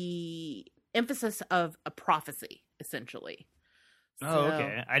the emphasis of a prophecy, essentially. Oh,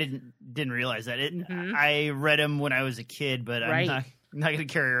 okay. I didn't realize that. I read them when I was a kid, but I'm not going to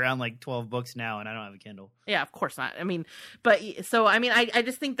carry around like 12 books now, and I don't have a Kindle. Yeah, of course not. I mean, but so I mean, I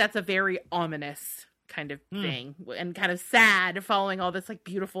just think that's a very ominous kind of thing, and kind of sad, following all this like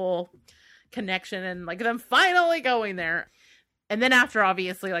beautiful connection and like them finally going there. And then after,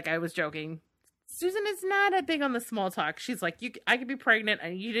 obviously, like I was joking, Susan is not a big on the small talk. She's like, I could be pregnant.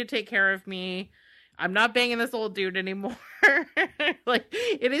 I need you to take care of me. I'm not banging this old dude anymore. Like,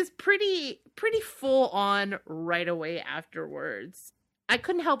 it is pretty full on right away afterwards. I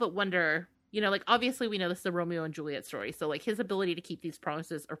couldn't help but wonder, you know, like, obviously we know this is a Romeo and Juliet story, so like his ability to keep these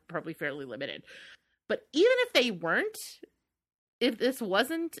promises are probably fairly limited. But even if they weren't, if this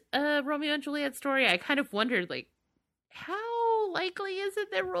wasn't a Romeo and Juliet story, I kind of wondered, like, how likely is it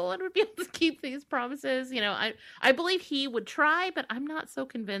that Roland would be able to keep these promises? You know, I believe he would try, but I'm not so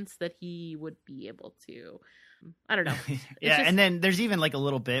convinced that he would be able to. I don't know. Yeah, and then there's even like a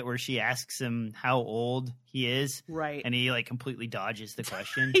little bit where she asks him how old he is, right? And he like completely dodges the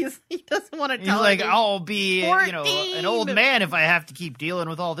question. He doesn't want to tell. He's like, I'll be 14. you know, an old man if I have to keep dealing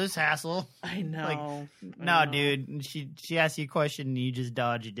with all this hassle. I know. Like, no, dude. And she asked you a question and you just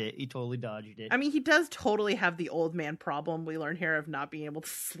dodged it. You totally dodged it. I mean, he does totally have the old man problem we learn here of not being able to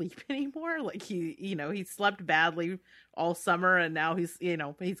sleep anymore. Like he slept badly all summer, and now he's going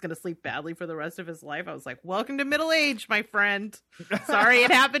to sleep badly for the rest of his life. I was like, welcome to middle age, my friend. Sorry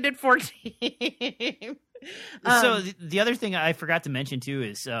it happened at 14. So the other thing I forgot to mention too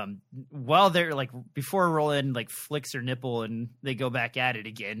is while they're like, before Roland like flicks her nipple and they go back at it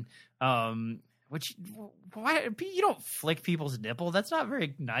again, which, why you don't flick people's nipple? That's not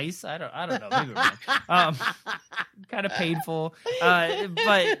very nice. I don't know. Maybe kind of painful.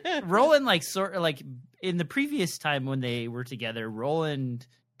 But Roland, like, sort of like in the previous time when they were together, Roland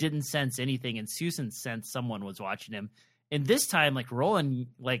didn't sense anything, and Susan sensed someone was watching him. And this time, like, Roland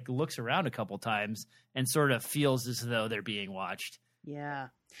like looks around a couple times and sort of feels as though they're being watched. Yeah,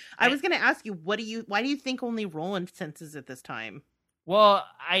 I was going to ask you, why do you think only Roland senses it this time? Well,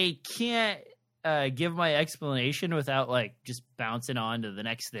 I can't give my explanation without like just bouncing on to the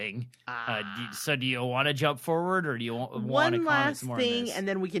next thing. So do you want to jump forward, or do you want to comment last more thing, on this? And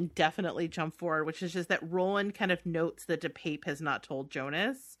then we can definitely jump forward, which is just that Roland kind of notes that DePape has not told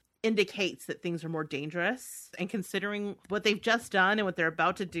Jonas, indicates that things are more dangerous, and considering what they've just done and what they're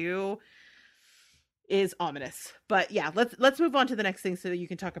about to do is ominous. But yeah, let's move on to the next thing so that you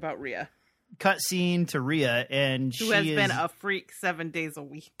can talk about Rhea. Cut scene to Rhea, and who has been a freak 7 days a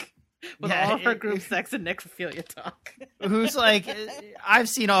week with all of her group sex and necrophilia talk. Who's like, I've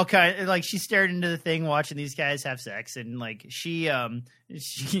seen all kinds. Like, she stared into the thing watching these guys have sex, and like she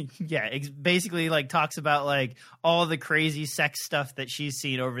basically like talks about like all the crazy sex stuff that she's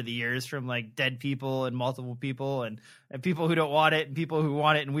seen over the years from like dead people and multiple people and people who don't want it and people who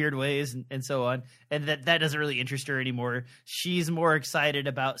want it in weird ways and so on. And that doesn't really interest her anymore. She's more excited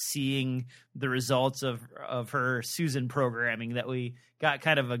about seeing the results of her Susan programming that we got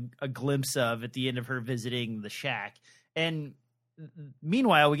kind of a glimpse of at the end of her visiting the shack. And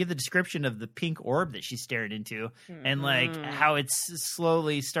meanwhile, we get the description of the pink orb that she's staring into, and like how it's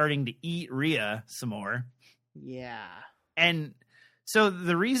slowly starting to eat Rhea some more. Yeah. And so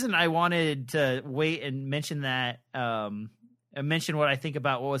the reason I wanted to wait and mention that, mention what I think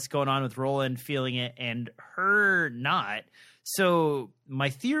about what's going on with Roland feeling it and her not. So my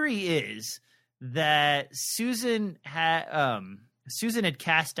theory is that Susan had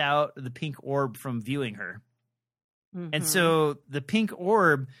cast out the pink orb from viewing her. And so the pink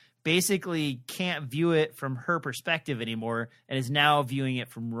orb basically can't view it from her perspective anymore and is now viewing it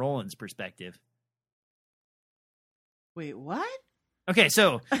from Roland's perspective. Wait, what? Okay,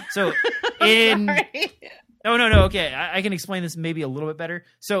 so in no. Okay, I can explain this maybe a little bit better.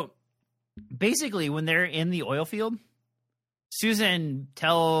 So basically, when they're in the oil field, Susan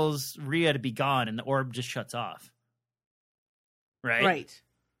tells Rhea to be gone, and the orb just shuts off. Right.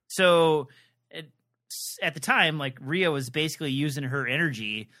 So at the time, like, Rhea was basically using her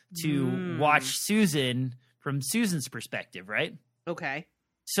energy to watch Susan from Susan's perspective, right? Okay.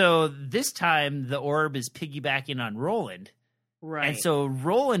 So this time, the orb is piggybacking on Roland. Right. And so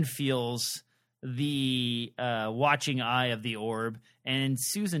Roland feels the watching eye of the orb, and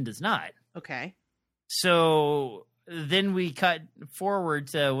Susan does not. Okay. So then we cut forward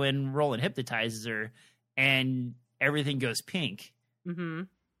to when Roland hypnotizes her, and everything goes pink. Mm-hmm.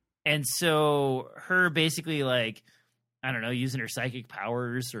 And so her basically, like, I don't know, using her psychic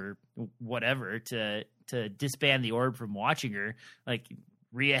powers or whatever to disband the orb from watching her, like,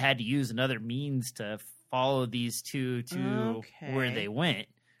 Rhea had to use another means to follow these two to where they went.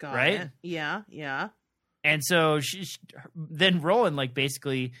 Got right? it. Yeah. And so then Roland, like,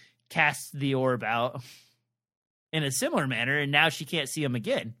 basically casts the orb out in a similar manner, and now she can't see him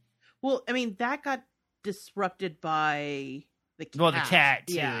again. Well, I mean, that got disrupted by the cat. Well, the cat,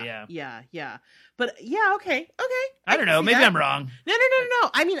 too, yeah. Yeah. But, yeah, okay. I don't know. Maybe I'm wrong. No.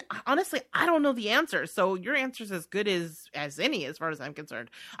 I mean, honestly, I don't know the answer. So your answer's as good as any, as far as I'm concerned.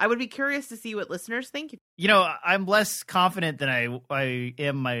 I would be curious to see what listeners think. You know, I'm less confident than I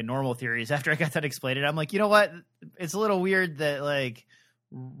am my normal theories. After I got that explained, I'm like, you know what? It's a little weird that, like,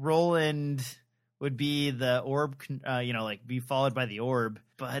 Roland would be the orb, like, be followed by the orb.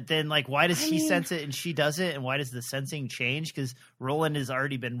 But then, like, why does he sense it and she doesn't? And why does the sensing change? Because Roland has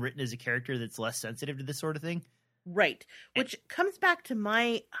already been written as a character that's less sensitive to this sort of thing. Right. Which comes back to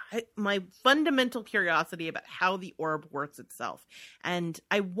my fundamental curiosity about how the orb works itself. And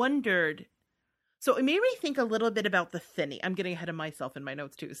I wondered, so it made me think a little bit about the Thinny. I'm getting ahead of myself in my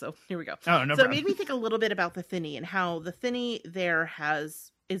notes too, so here we go. Oh, no problem. So it made me think a little bit about the Thinny and how the Thinny there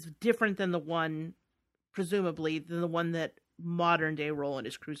is different than the one, presumably, than the one that modern day Roland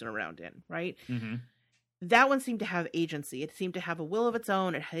is cruising around in, right? Mm-hmm. That one seemed to have agency. It seemed to have a will of its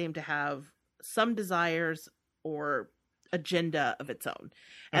own. It seemed to have some desires or agenda of its own. Okay.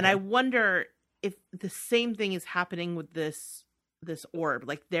 And I wonder if the same thing is happening with this orb.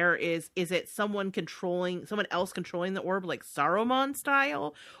 Like, is it someone else controlling the orb, like Saruman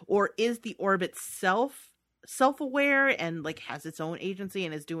style, or is the orb itself self-aware and, like, has its own agency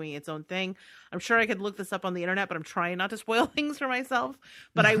and is doing its own thing? I'm sure I could look this up on the internet, but I'm trying not to spoil things for myself.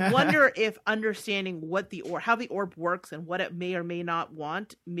 But I wonder if understanding how the orb works and what it may or may not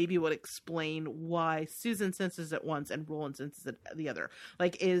want maybe would explain why Susan senses it once and Roland senses it the other.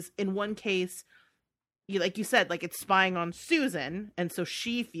 Like, is in one case, like you said, like, it's spying on Susan, and so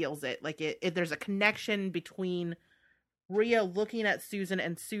she feels it. Like, there's a connection between Rhea looking at Susan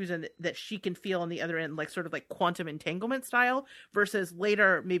and Susan that she can feel on the other end, like, sort of like quantum entanglement style, versus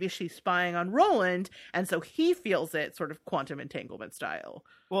later maybe she's spying on Roland and so he feels it sort of quantum entanglement style.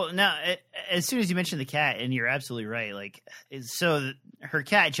 Well, now, as soon as you mentioned the cat, and you're absolutely right, like, so her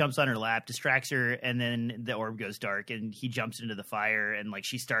cat jumps on her lap, distracts her, and then the orb goes dark, and he jumps into the fire, and, like,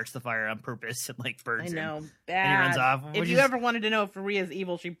 she starts the fire on purpose and, like, burns him. I know, bad. And he runs off. If you ever wanted to know if Rhea's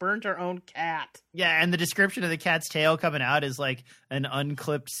evil, she burnt her own cat. Yeah, and the description of the cat's tail coming out is, like, an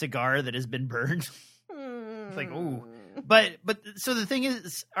unclipped cigar that has been burned. It's like, ooh. But so the thing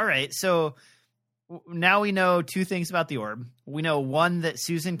is, all right, so now we know two things about the orb. We know, one, that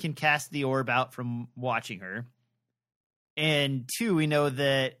Susan can cast the orb out from watching her. And two, we know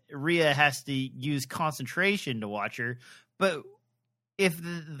that Rhea has to use concentration to watch her. But if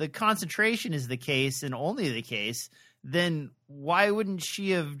the concentration is the case and only the case, then why wouldn't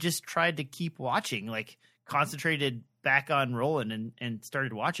she have just tried to keep watching, like, concentrated back on Roland and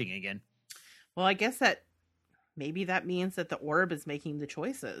started watching again? Well, I guess that means that the orb is making the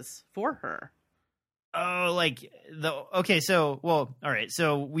choices for her. Oh, like all right.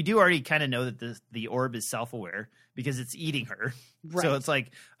 So we do already kind of know that the orb is self-aware because it's eating her. Right. So it's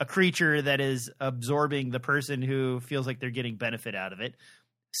like a creature that is absorbing the person who feels like they're getting benefit out of it.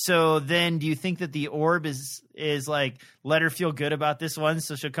 So then do you think that the orb is like, let her feel good about this one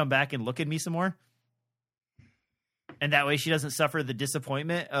so she'll come back and look at me some more? And that way she doesn't suffer the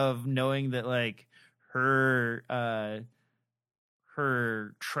disappointment of knowing that, like, her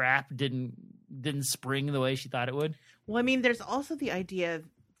trap didn't spring the way she thought it would. Well, I mean, there's also the idea of,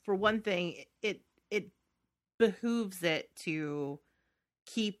 for one thing, it behooves it to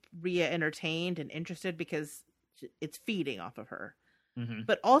keep Rhea entertained and interested because it's feeding off of her. Mm-hmm.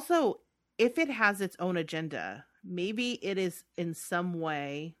 But also, if it has its own agenda, maybe it is in some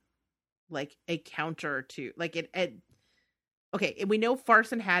way like a counter to, like, okay, we know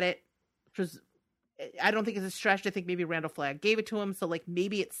Farson had it, which was, I don't think it's a stretch to think maybe Randall Flagg gave it to him. So, like,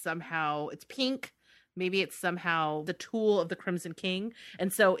 maybe it's pink. Maybe it's somehow the tool of the Crimson King.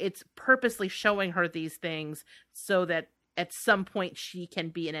 And so it's purposely showing her these things so that at some point she can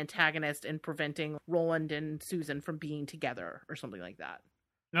be an antagonist in preventing Roland and Susan from being together or something like that.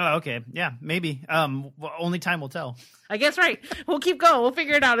 Oh, okay. Yeah, maybe. Well, only time will tell. I guess, right. We'll keep going. We'll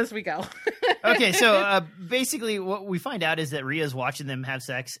figure it out as we go. Okay, so basically what we find out is that Rhea's watching them have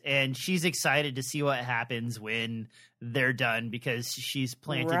sex, and she's excited to see what happens when they're done because she's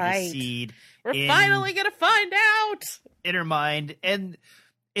planted the seed. We're finally going to find out! In her mind. And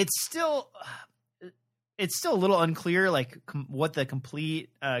it's still a little unclear, like, what the complete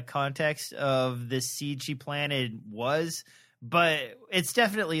context of this seed she planted was. But it's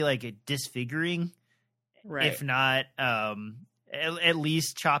definitely like a disfiguring, right? If not, at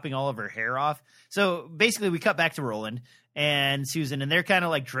least chopping all of her hair off. So basically, we cut back to Roland and Susan, and they're kind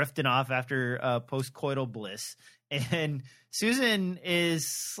of like drifting off after postcoital bliss. And Susan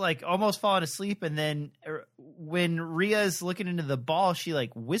is like almost falling asleep, and then when Rhea's looking into the ball, she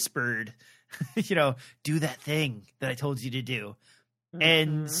like whispered, "Do that thing that I told you to do." Mm-hmm.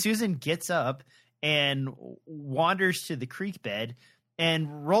 And Susan gets up and wanders to the creek bed,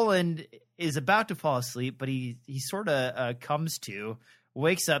 and Roland is about to fall asleep, but he sort of comes to,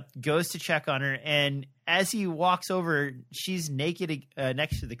 wakes up, goes to check on her, and as he walks over, she's naked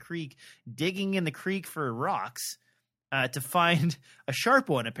next to the creek, digging in the creek for rocks to find a sharp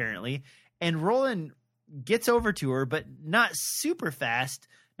one, apparently. And Roland gets over to her, but not super fast,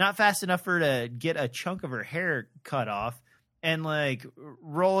 not fast enough for her to get a chunk of her hair cut off. And like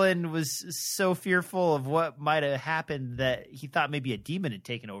Roland was so fearful of what might have happened that he thought maybe a demon had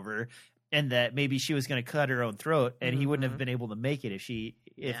taken over, and that maybe she was going to cut her own throat, and he wouldn't have been able to make it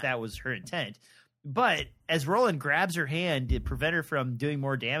if that was her intent. But as Roland grabs her hand to prevent her from doing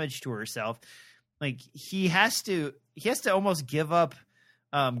more damage to herself, like he has to almost give up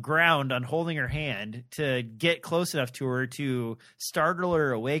ground on holding her hand to get close enough to her to startle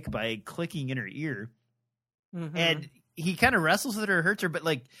her awake by clicking in her ear. Mm-hmm. And he kind of wrestles with her, hurts her, but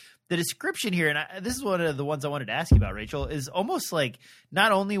like the description here, and this is one of the ones I wanted to ask you about, Rachel, is almost like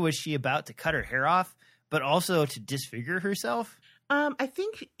not only was she about to cut her hair off, but also to disfigure herself. I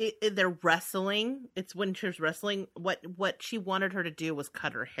think they're wrestling. It's when she's wrestling. What she wanted her to do was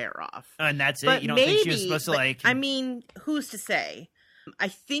cut her hair off, and that's it. You don't think she was supposed to like? I mean, who's to say? I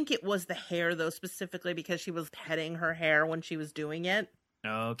think it was the hair, though, specifically because she was petting her hair when she was doing it.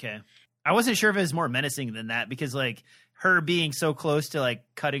 Okay. I wasn't sure if it was more menacing than that, because like her being so close to like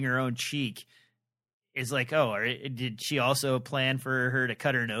cutting her own cheek is like, oh, did she also plan for her to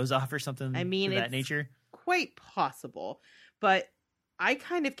cut her nose off or something? I mean, of that nature. Quite possible, but I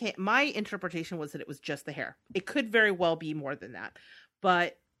kind of can't. My interpretation was that it was just the hair. It could very well be more than that,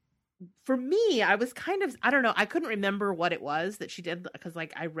 but for me, I was kind of, I don't know, I couldn't remember what it was that she did, because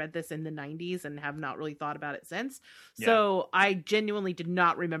like I read this in the 90s and have not really thought about it since. Yeah. So I genuinely did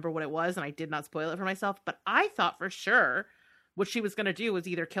not remember what it was, and I did not spoil it for myself, but I thought for sure what she was going to do was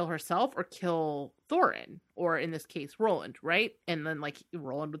either kill herself or kill Thorin, or in this case, Roland, right? And then like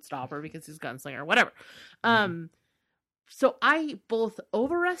Roland would stop her because he's a gunslinger or whatever. Mm-hmm. So I both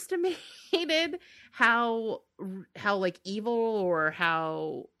overestimated how like evil or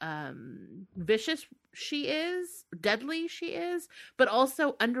how vicious she is, deadly she is, but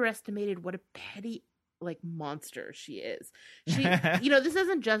also underestimated what a petty like monster she is. She, this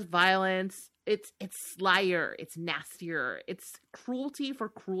isn't just violence. It's slyer, it's nastier, it's cruelty for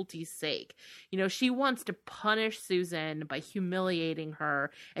cruelty's sake. She wants to punish Susan by humiliating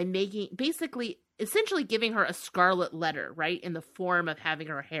her and essentially giving her a scarlet letter, right, in the form of having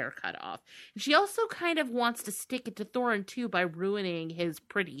her hair cut off. And she also kind of wants to stick it to Thorin too by ruining his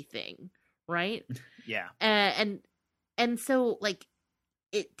pretty thing, right? Yeah. And so like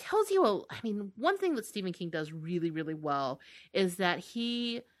it tells you one thing that Stephen King does really, really well is that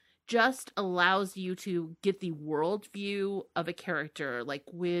he just allows you to get the worldview of a character. Like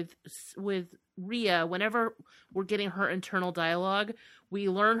with Rhea, whenever we're getting her internal dialogue, we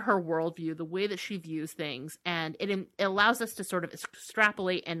learn her worldview, the way that she views things, and it allows us to sort of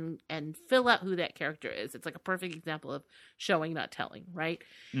extrapolate and fill out who that character is. It's like a perfect example of showing, not telling, right?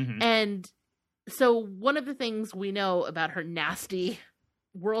 Mm-hmm. And so one of the things we know about her nasty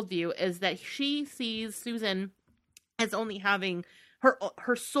worldview is that she sees Susan as only having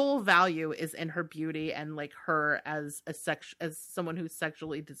her sole value is in her beauty and like her as someone who's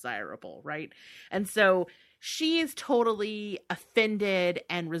sexually desirable, right? And so she is totally offended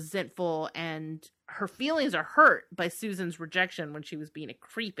and resentful, and her feelings are hurt by Susan's rejection when she was being a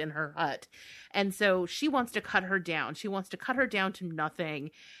creep in her hut. And so she wants to cut her down. She wants to cut her down to nothing.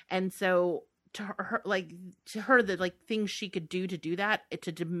 And so to her the like things she could do to do that,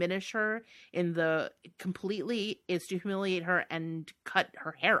 to diminish her in the completely, is to humiliate her and cut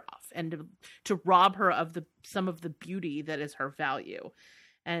her hair off and to rob her of some of the beauty that is her value.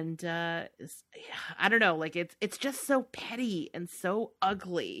 And I don't know, like it's just so petty and so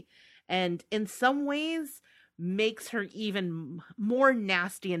ugly, and in some ways makes her even more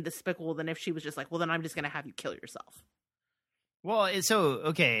nasty and despicable than if she was just like, well, then I'm just going to have you kill yourself. Well, so,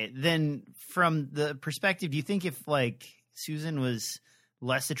 okay, then from the perspective, do you think if, like, Susan was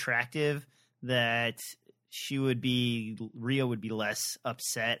less attractive, that Rhea would be less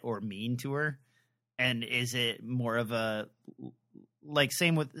upset or mean to her? And is it more of a, like,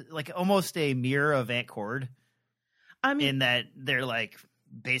 same with, like, almost a mirror of Aunt Cord? I mean, in that they're, like,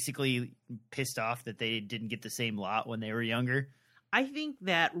 basically pissed off that they didn't get the same lot when they were younger? I think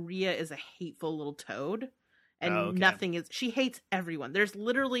that Rhea is a hateful little toad. And nothing is, she hates everyone. There's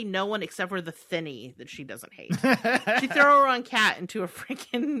literally no one except for the Thinny that she doesn't hate. She throw her own cat into a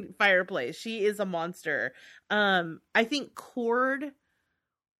freaking fireplace. She is a monster. I think Cord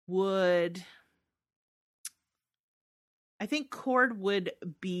would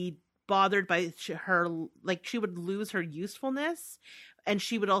be bothered by her, like she would lose her usefulness, and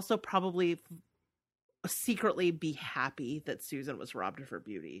she would also probably secretly be happy that Susan was robbed of her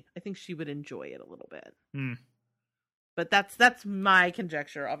beauty. I think she would enjoy it a little bit. But that's my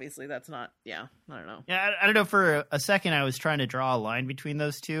conjecture. Obviously, that's not. Yeah, I don't know. Yeah, I don't know. For a second, I was trying to draw a line between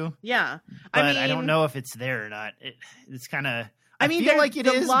those two. Yeah, but I don't know if it's there or not. It's kind of. I mean, feel like it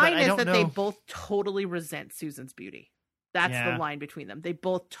the is. line is that they both totally resent Susan's beauty. That's the line between them. They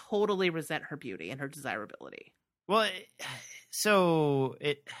both totally resent her beauty and her desirability. Well, so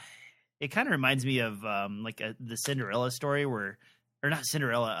it kind of reminds me of the Cinderella story or not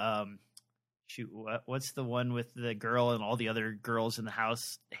Cinderella. Shoot, what's the one with the girl and all the other girls in the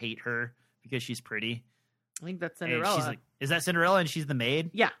house hate her because she's pretty? I think that's Cinderella. She's like, is that Cinderella and she's the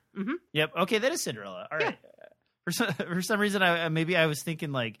maid? Yeah. Mm-hmm. Yep. Okay, that is Cinderella. All right. Yeah. For some reason, I was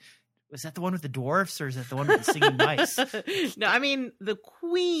thinking like, was that the one with the dwarfs or is that the one with the singing mice? No, I mean, the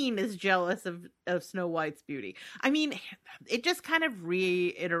queen is jealous of Snow White's beauty. I mean, it just kind of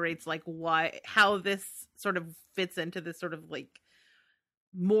reiterates like how this sort of fits into this sort of like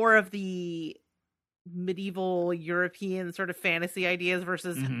more of the medieval European sort of fantasy ideas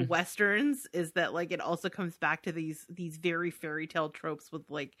versus Westerns, is that like it also comes back to these very fairy tale tropes with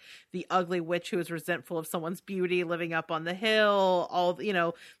like the ugly witch who is resentful of someone's beauty living up on the hill, all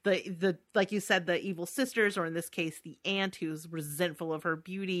the like you said, the evil sisters, or in this case the aunt who's resentful of her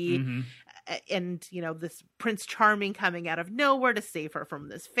beauty, and this Prince Charming coming out of nowhere to save her from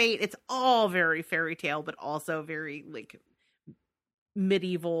this fate. It's all very fairy tale, but also very like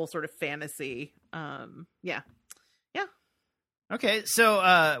medieval sort of fantasy. Okay,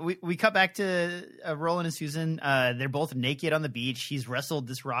 so we cut back to Roland and Susan. They're both naked on the beach. He's wrestled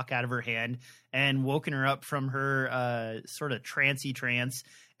this rock out of her hand and woken her up from her sort of trancey trance,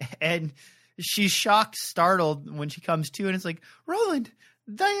 and she's shocked, startled when she comes to, and it's like, Roland,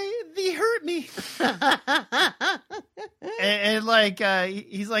 they hurt me. and like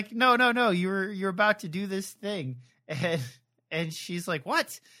he's like, no, you're about to do this thing, and she's like,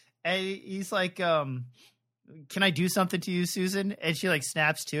 what? And he's like, can I do something to you, Susan? And she like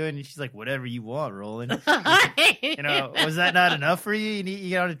snaps to it, and she's like, whatever you want, Roland. Was that not enough for you?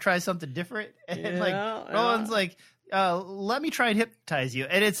 You got to try something different? And Roland's like, let me try and hypnotize you.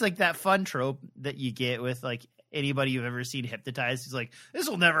 And it's like that fun trope that you get with like anybody you've ever seen hypnotized. He's like, this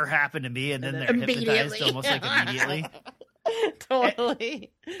will never happen to me. And then they're hypnotized almost like immediately.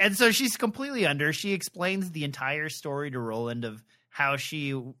 Totally. And so she's completely under. She explains the entire story to Roland of how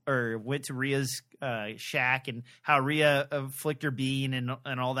she went to Rhea's shack and how Rhea flicked her bean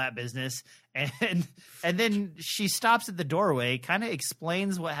and all that business. And then she stops at the doorway, kind of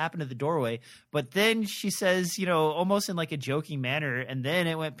explains what happened at the doorway. But then she says, almost in like a joking manner, and then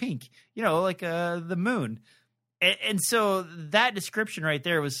it went pink, like the moon. And so that description right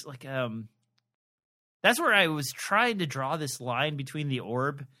there was like, that's where I was trying to draw this line between the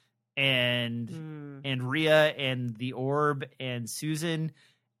orb and Rhea and the orb and Susan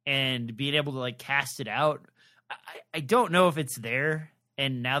and being able to like cast it out. I don't know if it's there.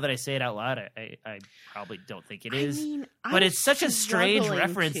 And now that I say it out loud, I probably don't think it is. But it's such a strange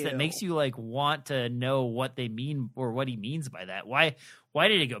reference that makes you like want to know what they mean or what he means by that. Why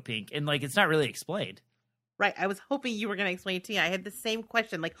did it go pink? And like, it's not really explained. Right. I was hoping you were going to explain it to me. I had the same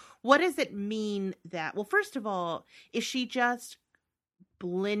question. Like, what does it mean that, well, first of all, is she just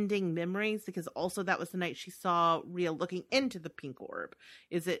blending memories? Because also that was the night she saw Rhea looking into the pink orb.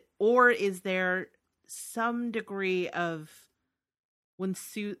 Or is there some degree of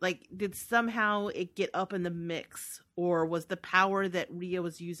did somehow it get up in the mix? Or was the power that Rhea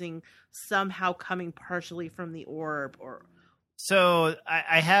was using somehow coming partially from the orb? Or so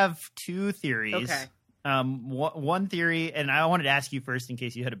I have two theories. Okay. One theory, and I wanted to ask you first in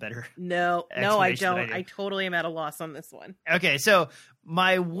case you had a better. No, I explanation than don't. I totally am at a loss on this one. Okay, so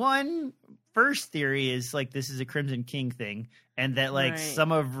my first theory is like this is a Crimson King thing, and that like Right.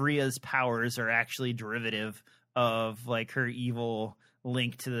 some of Rhea's powers are actually derivative of like her evil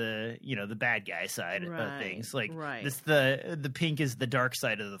link to the the bad guy side of things. Like right. this the pink is the dark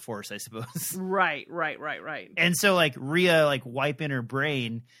side of the Force, I suppose. Right. And so like Rhea like wiping her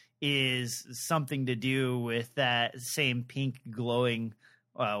brain is something to do with that same pink glowing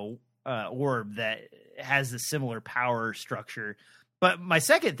orb that has a similar power structure. But my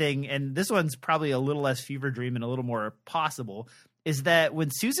second thing, and this one's probably a little less fever dream and a little more possible, is that when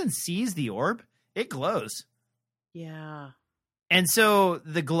Susan sees the orb, it glows. Yeah. And so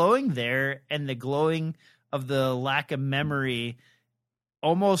the glowing there and the glowing of the lack of memory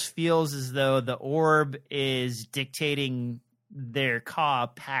almost feels as though the orb is dictating their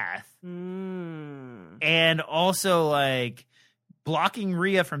path. And also like blocking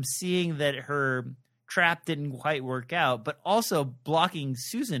Rhea from seeing that her trap didn't quite work out, but also blocking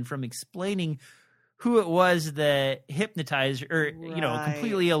Susan from explaining who it was that hypnotized or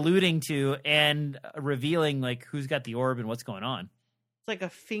completely alluding to and revealing like who's got the orb and what's going on. It's like a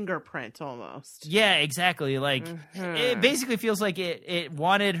fingerprint almost. Yeah, exactly. Like it basically feels like it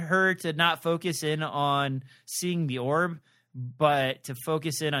wanted her to not focus in on seeing the orb, but to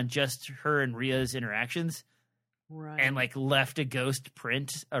focus in on just her and Rhea's interactions. Right. And like left a ghost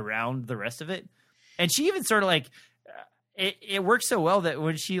print around the rest of it. And she even sort of like it works so well that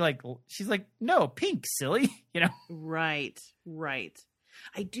when she's like, no, pink, silly, Right.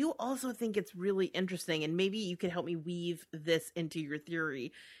 I do also think it's really interesting, and maybe you could help me weave this into your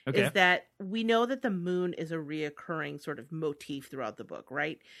theory, is that we know that the moon is a reoccurring sort of motif throughout the book,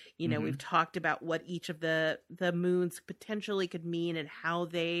 right? We've talked about what each of the moons potentially could mean and how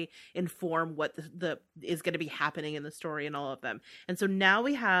they inform what the is going to be happening in the story and all of them. And so now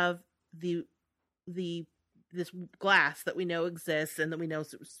we have this glass that we know exists and that we know,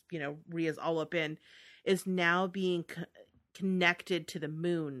 Rhea's all up in, is now being connected to the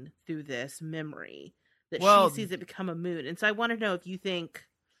moon through this memory that she sees it become a moon. And so I want to know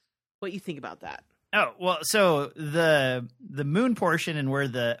what you think about that. Oh, well, so the moon portion and where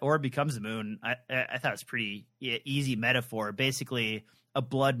the orb becomes the moon, I thought it was pretty easy metaphor. Basically a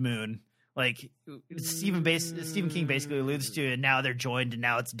blood moon, like Stephen King basically alludes to, and now they're joined and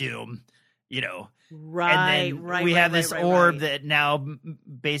now it's doom, Right, and then we have this orb that now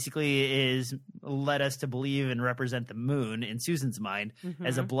basically is led us to believe and represent the moon in Susan's mind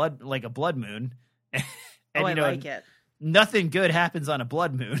as a blood moon. And, I like it. Nothing good happens on a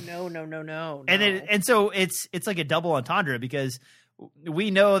blood moon. No. And so it's like a double entendre because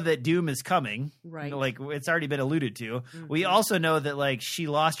we know that doom is coming. Right. Like it's already been alluded to. We also know that like she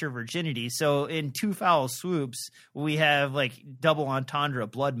lost her virginity. So in two foul swoops, we have like double entendre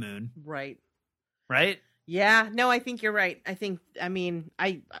blood moon. Right. Yeah, no, I think you're right. That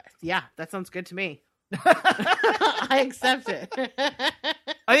sounds good to me. I accept it.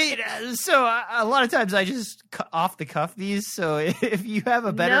 So a lot of times I just off the cuff these. So if you have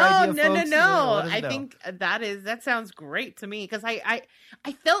a better idea, folks, no. I think that sounds great to me because I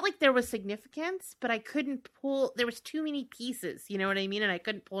felt like there was significance, but I couldn't pull. There was too many pieces. You know what I mean? And I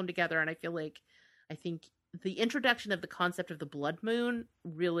couldn't pull them together. And I think the introduction of the concept of the blood moon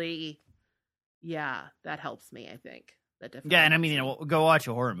really. Yeah, that helps me, I think. That definitely. Yeah, and I mean, go watch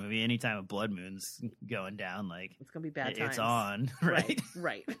a horror movie anytime a blood moon's going down. Like it's gonna be bad times. It's on, right?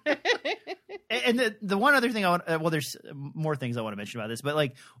 Right. And the one other thing there's more things I want to mention about this, but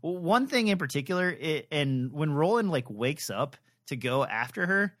like one thing in particular, and when Roland like wakes up to go after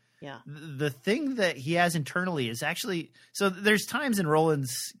her, yeah, the thing that he has internally is actually so. There's times in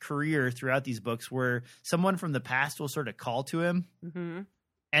Roland's career throughout these books where someone from the past will sort of call to him. Mm-hmm.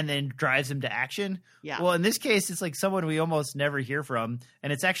 And then drives him to action. Yeah. Well, in this case, it's like someone we almost never hear from,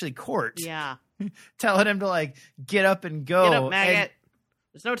 and it's actually Court. Yeah. Telling him to like get up and go. Get up, maggot.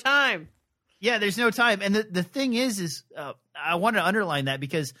 There's no time. Yeah, there's no time. And the thing is I want to underline that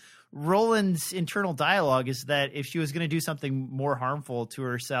because Roland's internal dialogue is that if she was going to do something more harmful to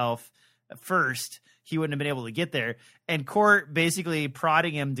herself first, he wouldn't have been able to get there. And Court basically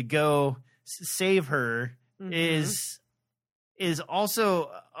prodding him to go save her is also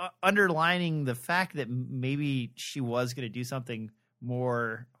underlining the fact that maybe she was going to do something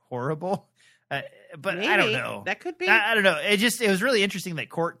more horrible. But maybe. I don't know. That could be. I don't know. It was really interesting that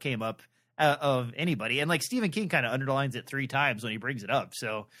Court came up of anybody. And like Stephen King kind of underlines it 3 times when he brings it up.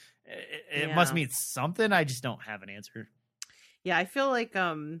 So it must mean something. I just don't have an answer. Yeah, I feel like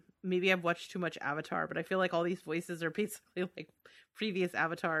maybe I've watched too much Avatar, but I feel like all these voices are basically like previous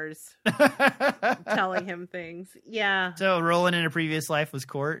avatars telling him things. Yeah. So Roland in a previous life was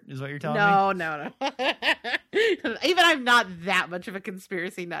Court, is what you're telling me? No. Even I'm not that much of a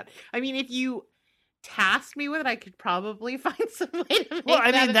conspiracy nut. I mean, if you tasked me with it, I could probably find some way to make Well,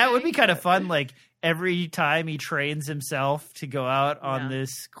 I mean, that would be thing. kind of fun. Like every time he trains himself to go out on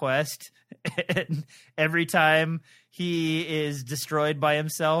this quest, and every time he is destroyed by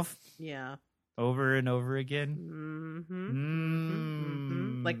himself. Yeah. Over and over again.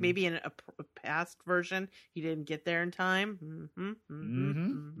 Like maybe in a past version, he didn't get there in time.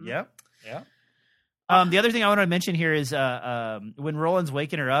 Yep. The other thing I want to mention here is when Roland's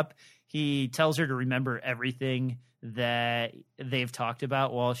waking her up, he tells her to remember everything that they've talked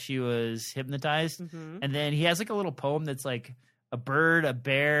about while she was hypnotized. And then he has like a little poem that's like a bird, a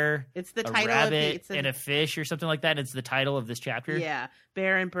bear, it's the a title rabbit, and a fish or something like that. It's the title of this chapter. Yeah.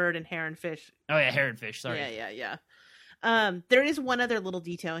 Bear and bird and hare and fish. Oh, yeah. Hare and fish. Sorry. Yeah. There is one other little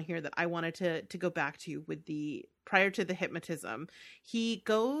detail here that I wanted to go back to with prior to the hypnotism. He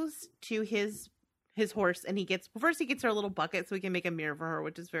goes to his horse and he gets her a little bucket so he can make a mirror for her,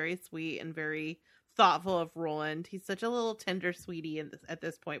 which is very sweet and very thoughtful of Roland. He's such a little tender sweetie at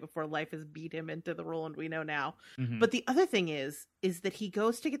this point before life has beat him into the Roland we know now. But the other thing is that he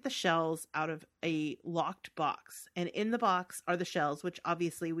goes to get the shells out of a locked box, and in the box are the shells, which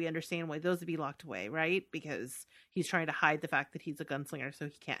obviously we understand why those would be locked away, right? Because he's trying to hide the fact that he's a gunslinger, so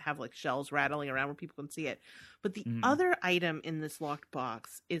he can't have like shells rattling around where people can see it. But the other item in this locked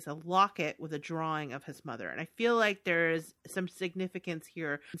box is a locket with a drawing of his mother, and I feel like there's some significance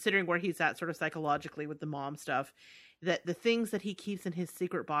here considering where he's at sort of psychologically with the mom stuff, that the things that he keeps in his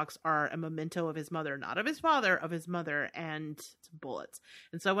secret box are a memento of his mother, not of his father, of his mother, and some bullets.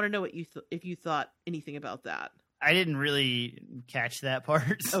 And so I want to know what if you thought anything about that. I didn't really catch that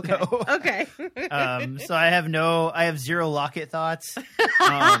part. So. Okay. So I have zero Locket thoughts.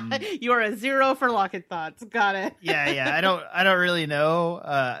 You are a 0 for Locket thoughts. Got it. Yeah. I don't really know.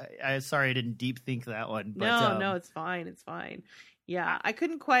 I'm sorry I didn't deep think that one. But, no, it's fine. It's fine. Yeah, I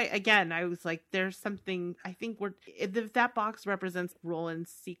couldn't quite. Again, I was like, there's something. I think if that box represents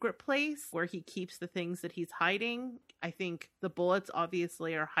Roland's secret place where he keeps the things that he's hiding. I think the bullets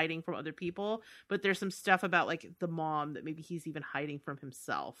obviously are hiding from other people, but there's some stuff about like the mom that maybe he's even hiding from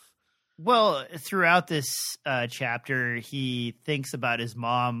himself. Well, throughout this chapter, he thinks about his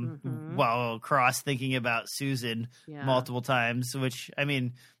mom while cross thinking about Susan multiple times, which, I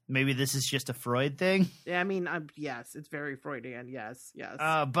mean, maybe this is just a Freud thing. Yeah, I mean, yes, it's very Freudian. Yes.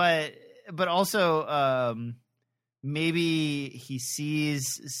 But also, maybe he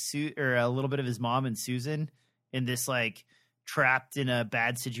sees or a little bit of his mom and Susan in this like trapped in a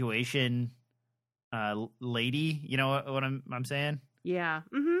bad situation, lady. You know what I'm saying? Yeah.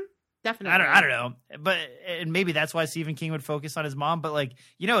 Definitely. I don't know, but and maybe that's why Stephen King would focus on his mom. But like,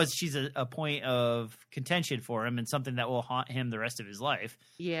 she's a point of contention for him and something that will haunt him the rest of his life.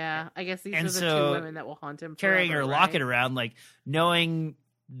 Yeah, I guess these are the two women that will haunt him. Carrying forever, her locket around, like knowing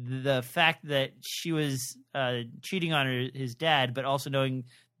the fact that she was cheating on his dad, but also knowing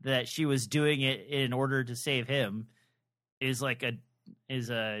that she was doing it in order to save him, is like a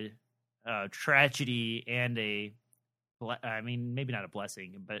tragedy and I mean, maybe not a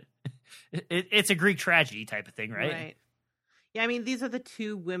blessing, but it's a Greek tragedy type of thing, right? Right. Yeah, I mean, these are the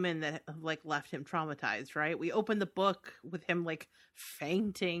two women that have like left him traumatized, right? We opened the book with him like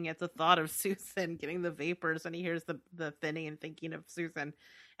fainting at the thought of Susan, getting the vapors, and he hears the thinning and thinking of Susan.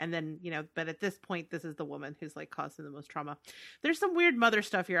 And then, but at this point, this is the woman who's like causing the most trauma. There's some weird mother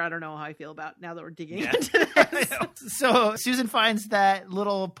stuff here. I don't know how I feel about now that we're digging into this. So Susan finds that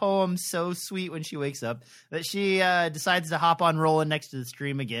little poem so sweet when she wakes up that she decides to hop on Roland next to the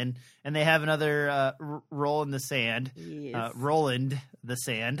stream again. And they have another roll in the sand. Yes. Roland the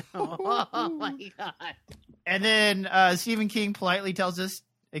sand. Oh my God. And then Stephen King politely tells us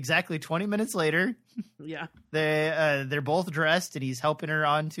exactly 20 minutes later. Yeah. They're both dressed and he's helping her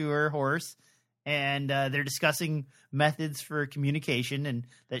onto her horse. And they're discussing methods for communication and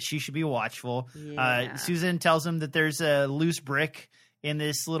that she should be watchful. Yeah. Susan tells him that there's a loose brick in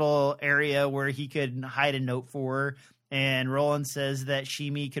this little area where he could hide a note for her. And Roland says that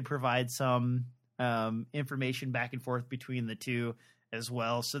Shimi could provide some information back and forth between the two as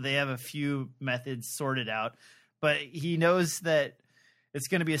well. So they have a few methods sorted out. But he knows that it's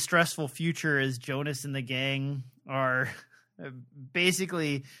going to be a stressful future as Jonas and the gang are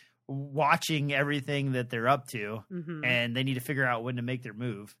basically watching everything that they're up to, and they need to figure out when to make their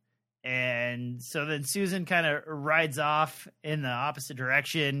move. And so then Susan kind of rides off in the opposite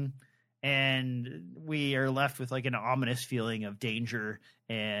direction, and we are left with like an ominous feeling of danger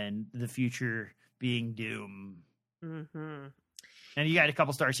and the future being doom. Mm-hmm. And you got a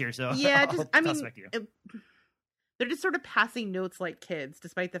couple stars here, so yeah, they're just sort of passing notes like kids,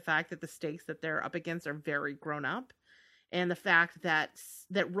 despite the fact that the stakes that they're up against are very grown up, and the fact that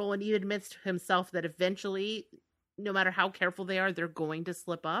Roland even admits to himself that eventually, no matter how careful they are, they're going to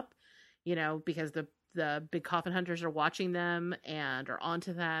slip up, because the big coffin hunters are watching them and are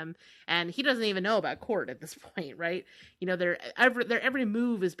onto them, and he doesn't even know about Cord at this point, right? Their every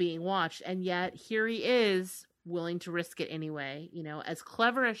move is being watched, and yet here he is willing to risk it anyway. As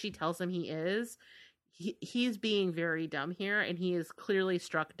clever as she tells him he is, he's being very dumb here, and he is clearly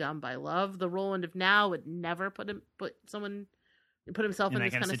struck dumb by love. The Roland of now would never put himself in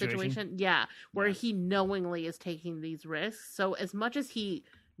this kind of situation. Yeah, where he knowingly is taking these risks. So as much as he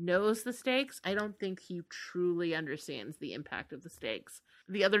knows the stakes, I don't think he truly understands the impact of the stakes.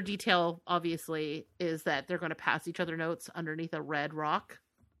 The other detail, obviously, is that they're going to pass each other notes underneath a red rock.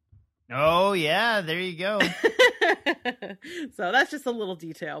 Oh, yeah, there you go. So that's just a little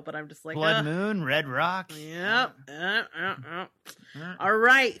detail, but I'm just like... Blood Moon, Red Rock. Yep. All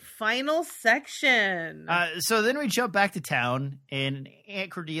right, final section. So then we jump back to town, and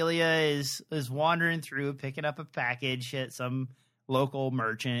Aunt Cordelia is wandering through, picking up a package at some local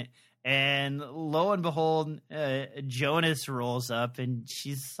merchant, and lo and behold, Jonas rolls up, and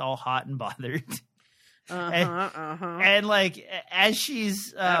she's all hot and bothered. And like as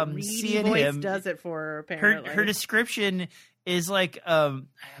she's seeing him, does it for her, apparently. Her description is like I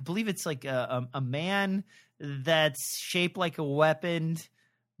believe it's like a man that's shaped like a weapon,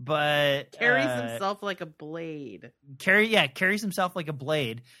 but carries himself like a blade. Carries himself like a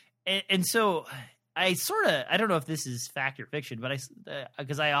blade, and so I don't know if this is fact or fiction, but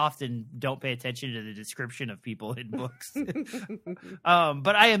because I often don't pay attention to the description of people in books.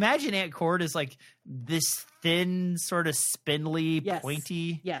 But I imagine Aunt Cord is like this thin, sort of spindly,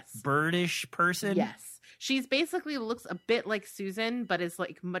 pointy, birdish person. Yes. She's basically looks a bit like Susan, but is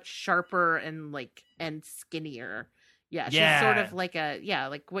like much sharper and skinnier. Yeah, she's sort of like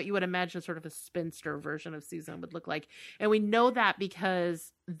like what you would imagine sort of a spinster version of Susan would look like. And we know that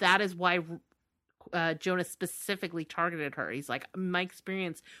because that is why Jonas specifically targeted her. He's like, my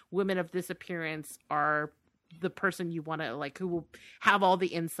experience, women of this appearance are the person you want to like, who will have all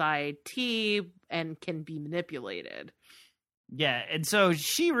the inside tea and can be manipulated. Yeah, and so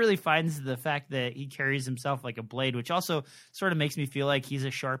she really finds the fact that he carries himself like a blade, which also sort of makes me feel like he's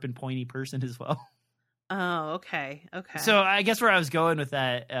a sharp and pointy person as well. Oh, okay. So I guess where I was going with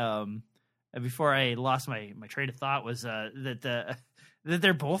that, before I lost my train of thought, was that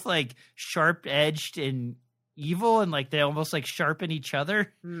they're both like sharp edged and evil, and like they almost like sharpen each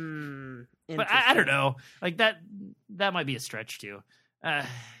other. But I don't know, like that might be a stretch too.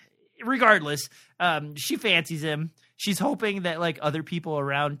 Regardless, she fancies him. She's hoping that like other people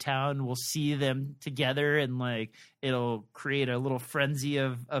around town will see them together, and like it'll create a little frenzy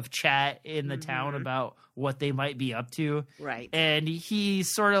of chat in the town about what they might be up to. Right. And he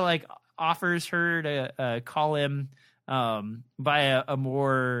sort of like offers her to call him by a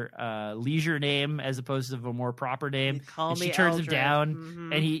more leisure name as opposed to a more proper name. And she turns Eldred. him down,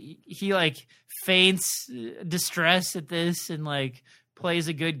 and he like faints distress at this and like plays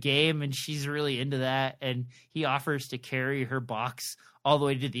a good game, and she's really into that, and he offers to carry her box all the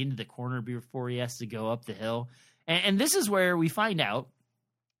way to the end of the corner before he has to go up the hill. And this is where we find out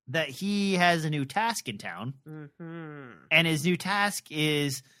that he has a new task in town, and his new task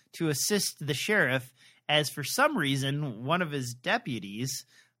is to assist the sheriff, as for some reason one of his deputies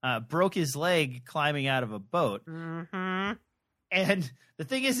broke his leg climbing out of a boat. And the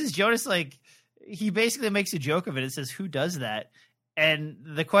thing is Jonas, like, he basically makes a joke of it. It says, "Who does that?" And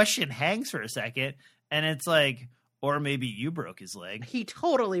the question hangs for a second, and it's like, or maybe you broke his leg. He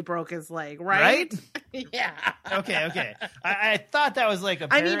totally broke his leg, right? Yeah. Okay. I thought that was like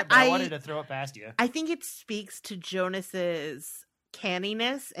apparent, but I wanted to throw it past you. I think it speaks to Jonas's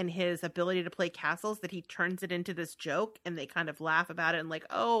canniness and his ability to play castles that he turns it into this joke, and they kind of laugh about it and like,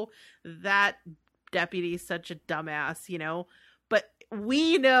 oh, that deputy's such a dumbass, you know? But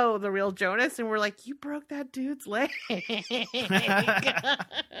we know the real Jonas, and we're like, you broke that dude's leg.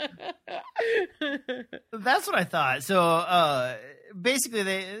 That's what I thought. So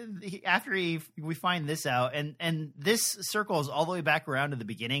basically, after we find this out, and this circles all the way back around to the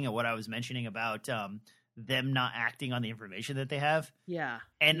beginning of what I was mentioning about them not acting on the information that they have. Yeah.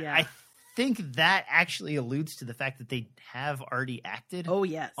 And I think that actually alludes to the fact that they have already acted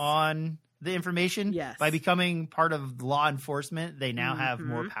on the information. Yes. By becoming part of law enforcement, they now have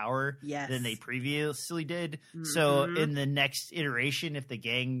more power than they previously did. So in the next iteration, if the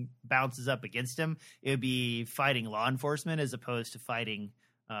gang bounces up against them, it would be fighting law enforcement as opposed to fighting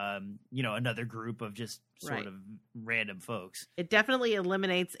another group of just sort of random folks. It definitely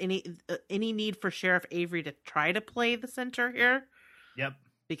eliminates any need for Sheriff Avery to try to play the center here. Yep.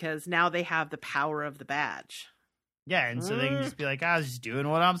 Because now they have the power of the badge. Yeah, and so they can just be like, I was just doing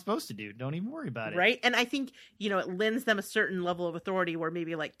what I'm supposed to do. Don't even worry about it. Right? And I think, it lends them a certain level of authority where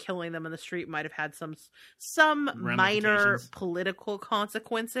maybe like killing them in the street might have had some minor political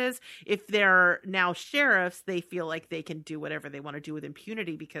consequences. If they're now sheriffs, they feel like they can do whatever they want to do with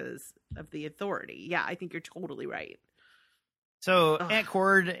impunity because of the authority. Yeah, I think you're totally right. So Aunt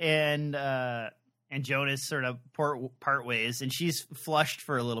Cord and Jonas sort of part ways, and she's flushed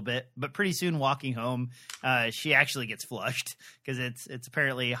for a little bit, but pretty soon walking home, she actually gets flushed because it's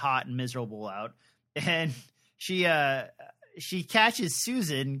apparently hot and miserable out, and she catches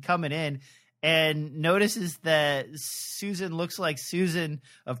Susan coming in and notices that Susan looks like Susan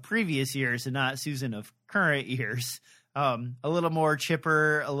of previous years and not Susan of current years. A little more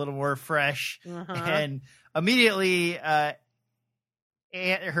chipper, a little more fresh, and immediately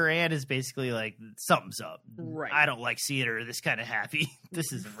her aunt is basically like, something's up. Right. I don't like seeing her this kind of happy.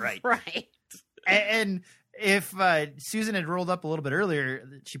 This isn't right. Right. And if Susan had rolled up a little bit earlier,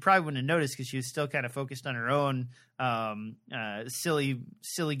 she probably wouldn't have noticed because she was still kind of focused on her own silly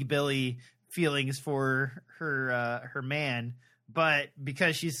Billy feelings for her man. But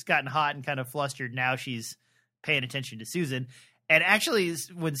because she's gotten hot and kind of flustered, now she's paying attention to Susan. And actually,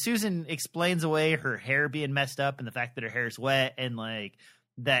 when Susan explains away her hair being messed up and the fact that her hair is wet and like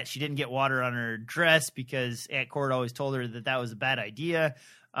that she didn't get water on her dress because Aunt Cord always told her that was a bad idea,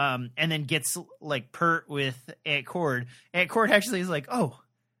 and then gets like pert with Aunt Cord actually is like, oh,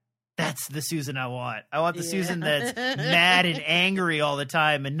 that's the Susan I want. I want the Susan that's mad and angry all the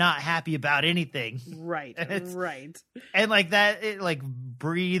time and not happy about anything. Right, right. And like that, it like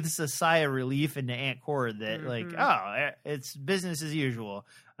breathes a sigh of relief into Aunt Cord that like, oh, it's business as usual.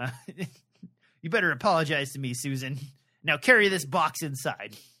 You better apologize to me, Susan. Now carry this box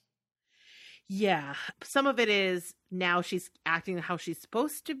inside. Yeah, some of it is now she's acting how she's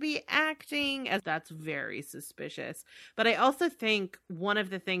supposed to be acting, as that's very suspicious. But I also think one of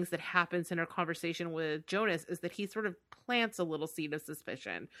the things that happens in her conversation with Jonas is that he sort of plants a little seed of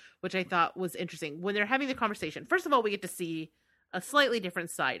suspicion, which I thought was interesting. When they're having the conversation, first of all, we get to see a slightly different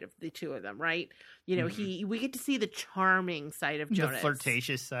side of the two of them, right? We get to see the charming side of Jonas. The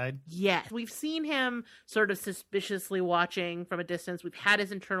flirtatious side. Yes. We've seen him sort of suspiciously watching from a distance. We've had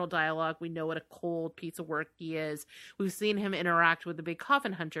his internal dialogue. We know what a cold piece of work he is. We've seen him interact with the big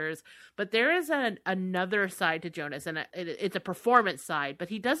coffin hunters. But there is another side to Jonas, and it's a performance side, but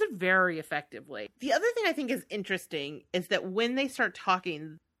he does it very effectively. The other thing I think is interesting is that when they start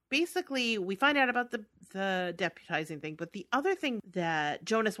talking, basically, we find out about the deputizing thing, but the other thing that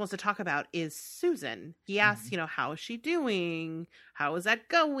Jonas wants to talk about is Susan. He asks, how is she doing? How is that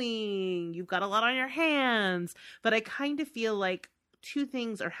going? You've got a lot on your hands. But I kind of feel like two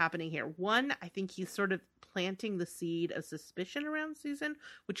things are happening here. One, I think he's sort of planting the seed of suspicion around Susan,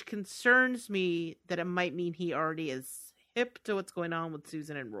 which concerns me that it might mean he already is hip to what's going on with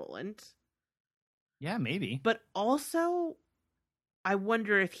Susan and Roland. Yeah, maybe. But also, I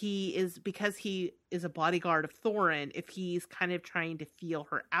wonder if he is, because he is a bodyguard of Thorin, if he's kind of trying to feel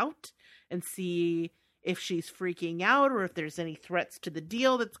her out and see if she's freaking out or if there's any threats to the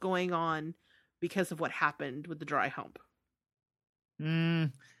deal that's going on because of what happened with the dry hump.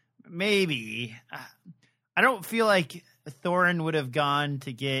 Maybe. I don't feel like Thorin would have gone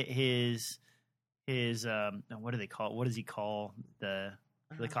to get his what do they call it? What does he call the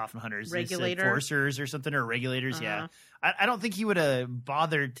coffin hunters? Regulator? Enforcers or something, or regulators, yeah. I don't think he would have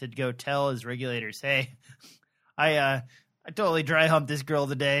bothered to go tell his regulators, hey, I totally dry humped this girl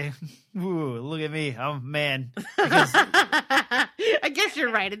today. Ooh, look at me. I'm a man. I guess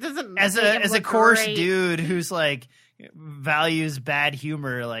you're right. It doesn't as a coarse dude who's like values bad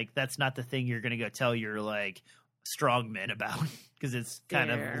humor, like that's not the thing you're gonna go tell your like strong men about because it's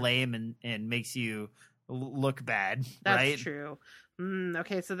kind of lame and makes you look bad. That's right? True.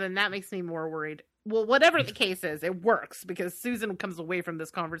 Okay, so then that makes me more worried. Well, whatever the case is, it works because Susan comes away from this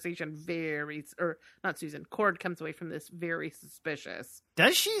conversation Cord comes away from this very suspicious.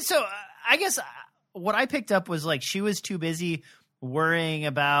 Does she? So I guess what I picked up was like she was too busy worrying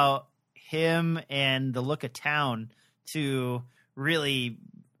about him and the look of town to really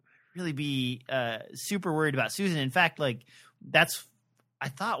be super worried about Susan. In fact, like that's I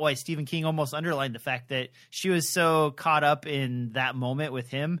thought why Stephen King almost underlined the fact that she was so caught up in that moment with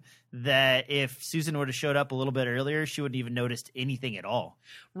him that if Susan would have showed up a little bit earlier, she wouldn't even noticed anything at all.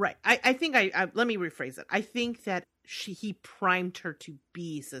 Right. I think let me rephrase it. I think that he primed her to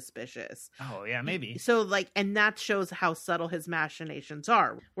be suspicious. Oh, yeah, maybe. So and that shows how subtle his machinations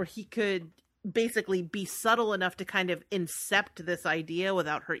are, where he could basically be subtle enough to kind of incept this idea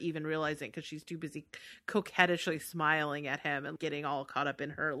without her even realizing, because she's too busy coquettishly smiling at him and getting all caught up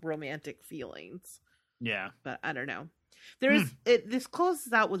in her romantic feelings. Yeah. But I don't know. This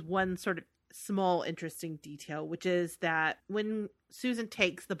closes out with one sort of small interesting detail, which is that when Susan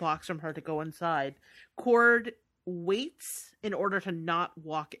takes the box from her to go inside, Cord waits in order to not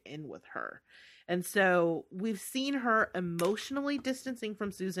walk in with her. And so we've seen her emotionally distancing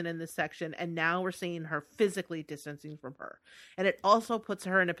from Susan in this section, and now we're seeing her physically distancing from her. And it also puts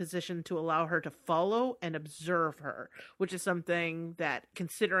her in a position to allow her to follow and observe her, which is something that,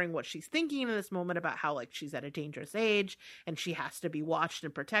 considering what she's thinking in this moment about how she's at a dangerous age and she has to be watched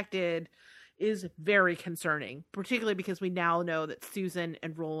and protected, is very concerning, particularly because we now know that Susan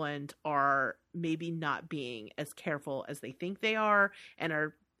and Roland are maybe not being as careful as they think they are, and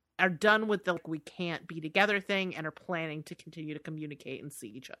are done with the we can't be together thing, and are planning to continue to communicate and see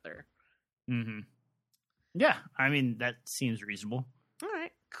each other. Mm-hmm. Yeah, I mean, that seems reasonable. All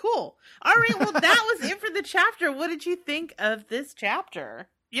right, cool. All right, well, that was it for the chapter. What did you think of this chapter?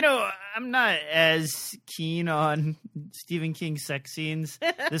 I'm not as keen on Stephen King sex scenes.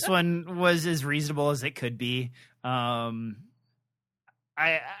 This one was as reasonable as it could be. I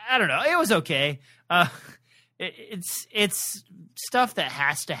don't know. It was okay. It's stuff that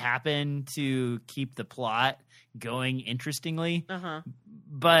has to happen to keep the plot going interestingly. Uh-huh.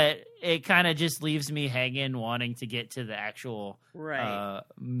 But it kind of just leaves me hanging, wanting to get to the actual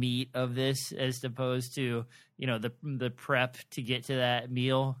meat of this, as opposed to the prep to get to that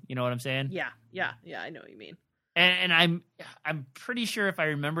meal. You know what I'm saying? Yeah. I know what you mean. And I'm pretty sure, if I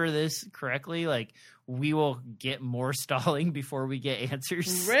remember this correctly, we will get more stalling before we get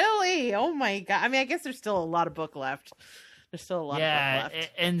answers. Really? Oh my God. I mean, I guess there's still a lot of book left. There's still a lot of book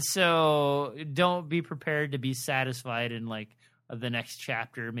left. And so don't be prepared to be satisfied in the next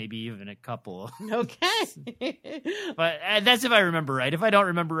chapter, maybe even a couple. Okay. But that's if I remember right. If I don't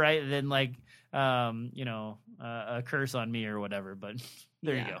remember right, then a curse on me or whatever. But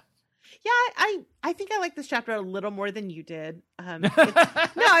there you go. Yeah, I think I like this chapter a little more than you did.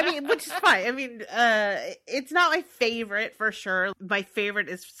 Which is fine. I mean, it's not my favorite for sure. My favorite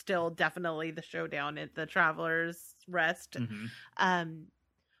is still definitely the showdown at the Traveler's Rest. Mm-hmm.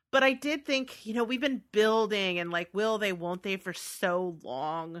 But I did think, we've been building and will they, won't they for so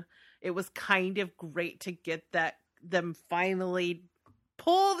long. It was kind of great to get them finally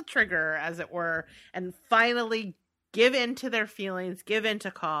pull the trigger, as it were, and finally give in to their feelings, give in to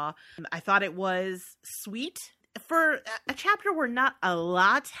Ka. I thought it was sweet. For a chapter where not a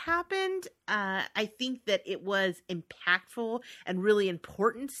lot happened, I think that it was impactful and really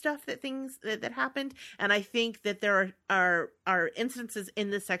important stuff that happened. And I think that there are instances in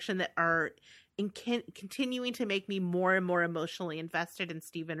this section that are continuing to make me more and more emotionally invested in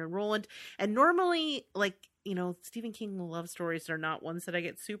Stephen and Roland. And normally, Stephen King love stories are not ones that I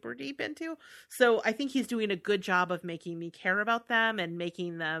get super deep into. So I think he's doing a good job of making me care about them and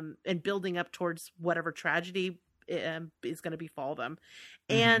making them and building up towards whatever tragedy is going to befall them.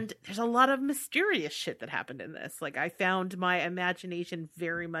 Mm-hmm. And there's a lot of mysterious shit that happened in this. I found my imagination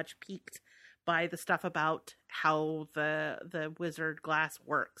very much piqued by the stuff about how the wizard glass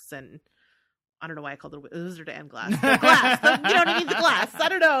works. And I don't know why I called it wizard and glass. The glass. The glass. I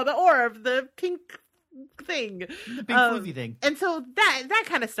don't know. The orb, the pink thing, the big floofy thing. And so that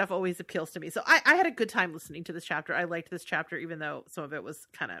kind of stuff always appeals to me. So I had a good time listening to this chapter. I liked this chapter, even though some of it was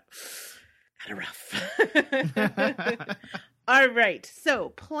kind of rough. All right, so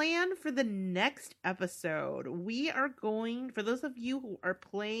plan for the next episode. We are going, for those of you who are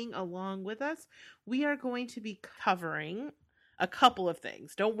playing along with us, we are going to be covering a couple of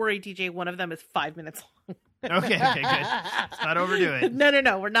things. Don't worry, DJ, one of them is 5 minutes long. Okay, good. Let's not overdo it.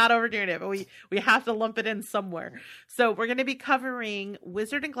 No, we're not overdoing it, but we have to lump it in somewhere. So we're going to be covering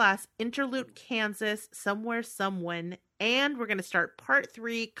Wizard and Glass, Interlude, Kansas, Somewhere, Someone, and we're going to start part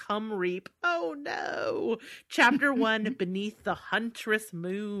 3, Come Reap. Oh no! Chapter 1, Beneath the Huntress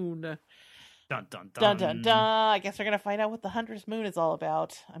Moon. Dun, dun, dun. Dun, dun, dun. I guess we're going to find out what the Huntress Moon is all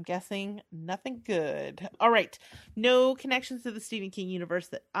about. I'm guessing nothing good. All right. No connections to the Stephen King universe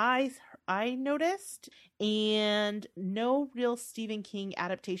that I noticed, and no real Stephen King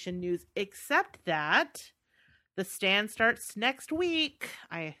adaptation news, except that The Stand starts next week.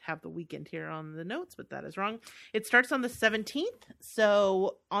 I have the weekend here on the notes, but that is wrong. It starts on the 17th.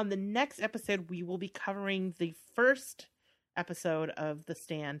 So on the next episode, we will be covering the first episode of the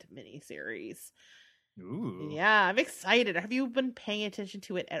Stand miniseries. Ooh. Yeah, I'm excited. Have you been paying attention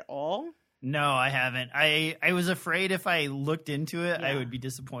to it at all? No, I haven't. I was afraid if I looked into it, Yeah. I would be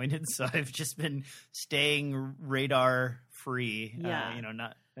disappointed. So I've just been staying radar free. Yeah.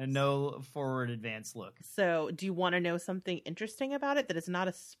 No forward advance look. So do you want to know something interesting about it that is not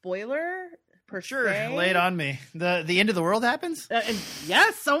a spoiler per Sure, se? lay it on me. The end of the world happens? And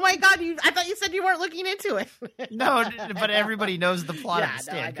yes. Oh my God. I thought you said you weren't looking into it. No, but everybody knows the plot of the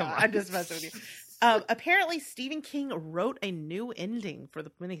Stand. I know. Come on. I'm just messing with you. Apparently, Stephen King wrote a new ending for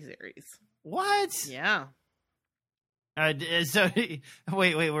the miniseries. What? Yeah. So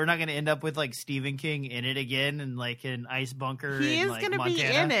wait, we're not going to end up with like Stephen King in it again and like an ice bunker. He in, is like, going to be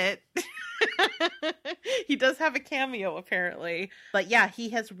Montana? in it. He does have a cameo, apparently. But yeah, he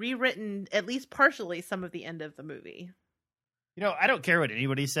has rewritten at least partially some of the end of the movie. I don't care what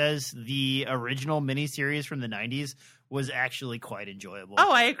anybody says. The original miniseries from the 90s was actually quite enjoyable.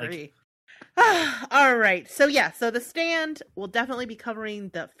 Oh, I agree. All right. So The Stand will definitely be covering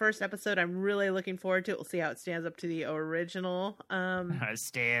the first episode. I'm really looking forward to it. We'll see how it stands up to the original.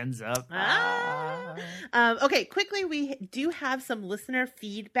 Stands up. Okay, quickly, we do have some listener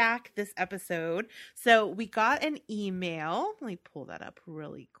feedback this episode. So we got an email. Let me pull that up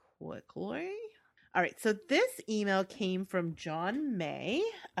really quickly. All right, so this email came from John May,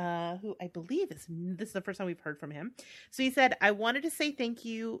 who I believe this is the first time we've heard from him. So he said, I wanted to say thank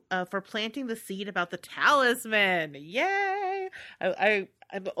you for planting the seed about the talisman. Yay!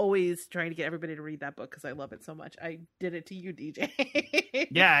 I'm always trying to get everybody to read that book because I love it so much. I did it to you, DJ.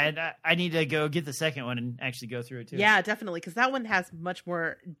 Yeah, and I need to go get the second one and actually go through it too. Yeah, definitely, because that one has much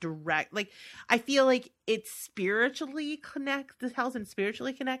more direct. Like, I feel like it spiritually connects. The talisman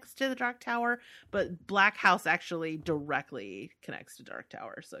spiritually connects to the Dark Tower, but Black House actually directly connects to Dark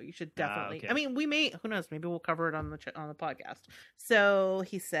Tower. So you should definitely. Okay. I mean, we may. Who knows? Maybe we'll cover it on the podcast. So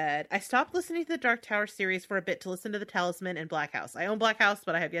he said, I stopped listening to the Dark Tower series for a bit to listen to the Talisman and Black House. I own Black House,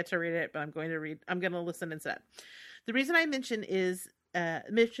 but I have yet to read it. But I'm going to listen instead. The reason I mention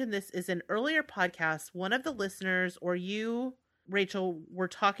this is an earlier podcast. One of the listeners, or you, Rachel, were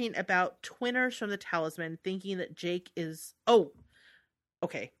talking about twinners from the Talisman, thinking that Jake is. Oh,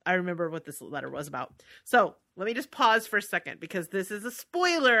 okay. I remember what this letter was about. So let me just pause for a second because this is a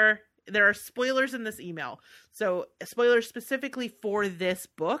spoiler. There are spoilers in this email. So spoilers specifically for this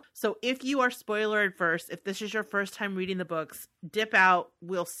book. So if you are spoiler adverse, if this is your first time reading the books, dip out.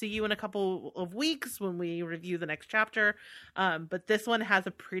 We'll see you in a couple of weeks when we review the next chapter. But this one has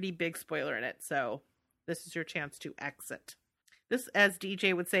a pretty big spoiler in it. So this is your chance to exit. This, as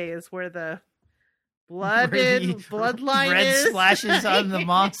DJ would say, is where the bloodline red is. splashes on the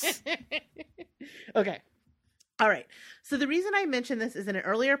moss. Okay. All right. So the reason I mentioned this is in an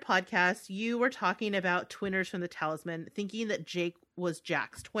earlier podcast, you were talking about twinners from the Talisman, thinking that Jake was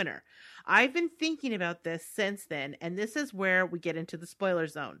Jack's twinner. I've been thinking about this since then, and this is where we get into the spoiler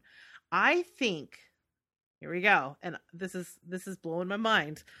zone. I think, here we go, and this is blowing my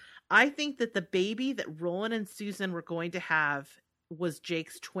mind. I think that the baby that Roland and Susan were going to have was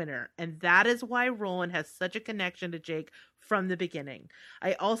Jake's twinner, and that is why Roland has such a connection to Jake from the beginning.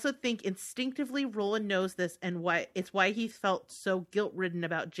 I also think instinctively Roland knows this, and why he felt so guilt-ridden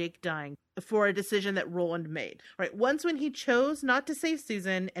about Jake dying for a decision that Roland made. Right, once when he chose not to save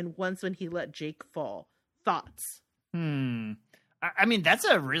Susan, and once when he let Jake fall. Thoughts? I mean, that's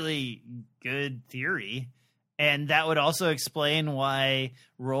a really good theory. And that would also explain why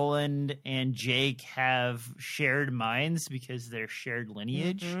Roland and Jake have shared minds, because they're shared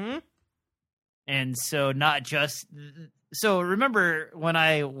lineage. Mm-hmm. And so not just... So remember when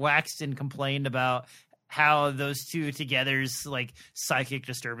I waxed and complained about how those two together's like psychic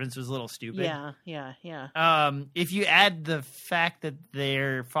disturbance was a little stupid? Yeah. If you add the fact that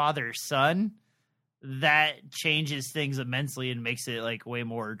they're father-son, that changes things immensely and makes it like way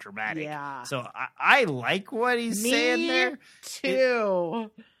more dramatic. Yeah. So I like what he's saying there too.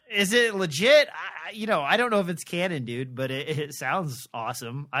 Is it legit? I don't know if it's canon, dude, but it sounds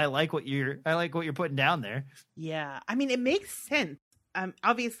awesome. I like what you're putting down there. Yeah. I mean, it makes sense.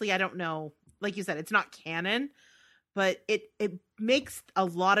 Obviously I don't know, like you said, it's not canon, but it makes a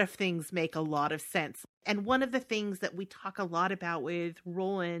lot of things make a lot of sense. And one of the things that we talk a lot about with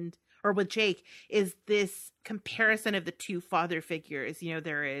Roland or with Jake is this comparison of the two father figures.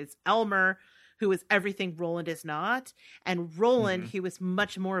 There is Elmer, who is everything Roland is not, and Roland, who is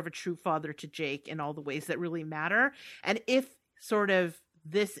much more of a true father to Jake in all the ways that really matter. And if sort of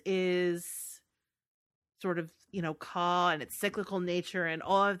this is sort of Ka and its cyclical nature and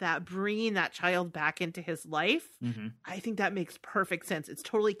all of that, bringing that child back into his life, I think that makes perfect sense. It's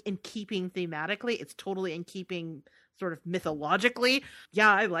totally in keeping thematically. It's totally in keeping sort of mythologically.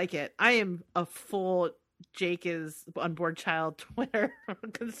 Yeah, I like it. I am a full Jake is unborn child Twitter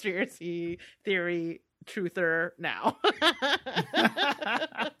conspiracy theory truther now.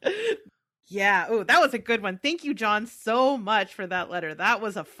 Yeah. Oh, that was a good one. Thank you, John, so much for that letter. That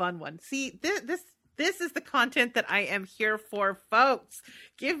was a fun one. See, this is the content that I am here for, folks.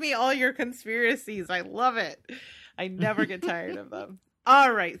 Give me all your conspiracies. I love it. I never get tired of them.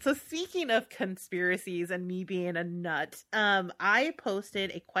 All right. So speaking of conspiracies and me being a nut, I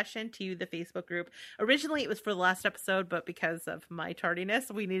posted a question to the Facebook group. Originally, it was for the last episode, but because of my tardiness,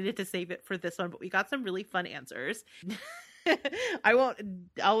 we needed to save it for this one. But we got some really fun answers.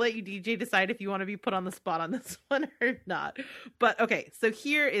 I'll let you, DJ, decide if you want to be put on the spot on this one or not. But okay, so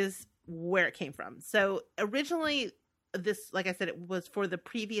here is where it came from. So originally, this, like I said, it was for the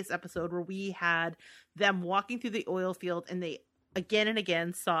previous episode where we had them walking through the oil field and they again and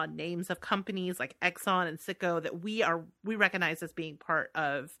again saw names of companies like Exxon and Citgo that we recognize as being part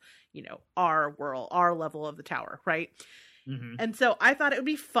of, our world, our level of the tower, right? Mm-hmm. And so I thought it would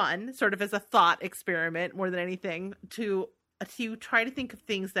be fun, sort of as a thought experiment more than anything, to try to think of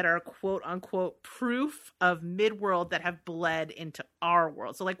things that are quote unquote proof of Midworld that have bled into our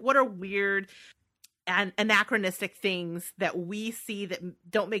world. So like, what are weird and anachronistic things that we see that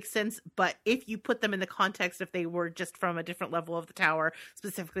don't make sense, but if you put them in the context, if they were just from a different level of the tower,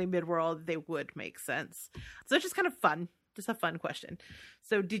 specifically Midworld, they would make sense. So it's just kind of fun, just a fun question.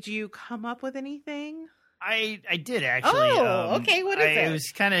 So did you come up with anything? I did actually. Oh, okay. What is it? I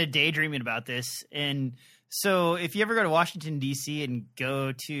was kind of daydreaming about this. And so if you ever go to Washington, D.C. and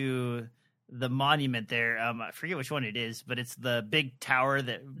go to the monument there, I forget which one it is, but it's the big tower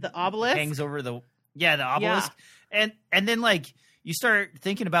that the obelisk hangs over the obelisk. Yeah. And then like you start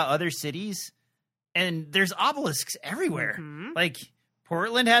thinking about other cities and there's obelisks everywhere. Mm-hmm. Like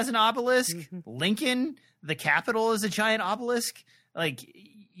Portland has an obelisk. Mm-hmm. Lincoln, the capital, is a giant obelisk. Like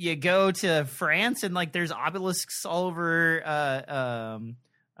you go to France and like there's obelisks all over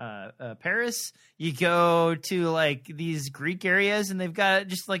Paris. You go to like these Greek areas and they've got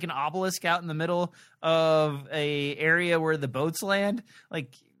just like an obelisk out in the middle of a area where the boats land.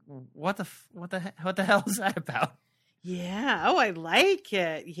 Like what the hell is that about? Yeah. Oh, I like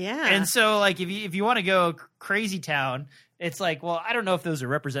it. Yeah. And so like if you want to go crazy town, it's like, well, I don't know if those are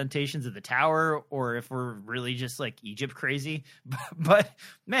representations of the tower or if we're really just like Egypt crazy, but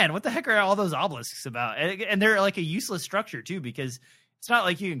man, what the heck are all those obelisks about? And they're like a useless structure too, because it's not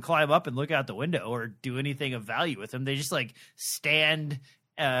like you can climb up and look out the window or do anything of value with them. They just like stand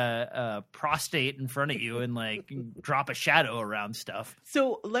prostate in front of you and like drop a shadow around stuff.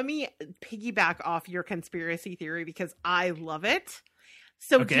 So let me piggyback off your conspiracy theory because I love it.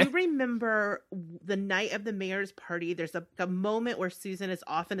 So okay. Do you remember the night of the mayor's party? There's a moment where Susan is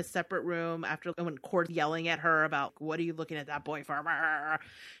off in a separate room after when Cord's yelling at her about, what are you looking at that boy for?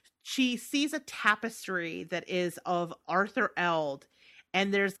 She sees a tapestry that is of Arthur Eld.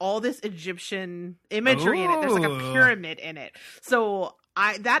 And there's all this Egyptian imagery in it. There's like a pyramid in it. So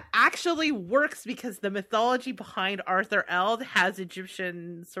that actually works because the mythology behind Arthur Eld has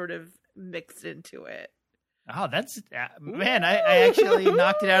Egyptian sort of mixed into it. Oh, that's man! I actually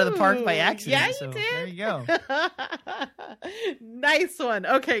knocked it out of the park by accident. Yeah, you so did. There you go. Nice one.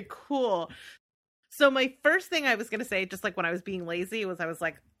 Okay, cool. So my first thing I was going to say, just like when I was being lazy, I was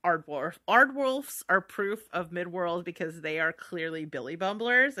like, Aardwolf. Aardwolves are proof of Midworld because they are clearly Billy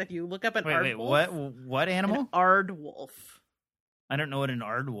Bumblers. If you look up an Aardwolf. What animal? An Aardwolf. I don't know what an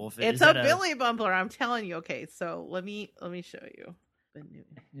Aardwolf is. It's a Billy Bumbler, I'm telling you. Okay, so let me show you.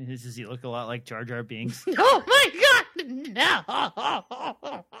 Does he look a lot like Jar Jar Binks? Oh my god, no!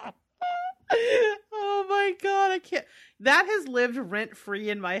 Oh my god, I can't. That has lived rent free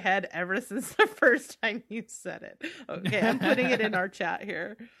in my head ever since the first time you said it. Okay, I'm putting it in our chat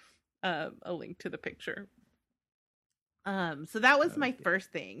here. A link to the picture. So that was my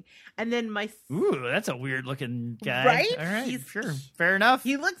first thing, and then ooh, that's a weird looking guy, right? All right, sure, fair enough.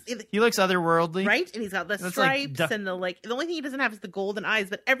 He looks otherworldly, right? And he's got the stripes and the the only thing he doesn't have is the golden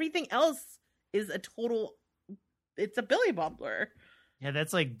eyes, but everything else is it's a Billy Bumbler. Yeah,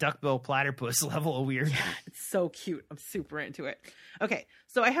 that's like Duckbill Platypus level of weird. Yeah, it's so cute. I'm super into it. Okay,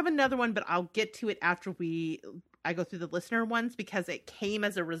 so I have another one, but I'll get to it after I go through the listener ones because it came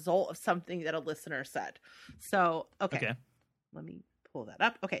as a result of something that a listener said. So, okay. Let me pull that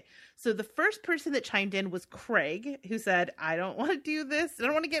up. Okay. So the first person that chimed in was Craig, who said, I don't want to do this. I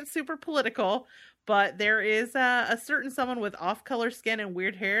don't want to get super political, But there is a certain someone with off-color skin and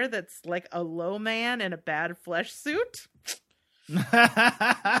weird hair that's like a low man in a bad flesh suit.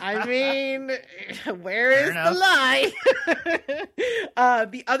 I mean, where is the lie?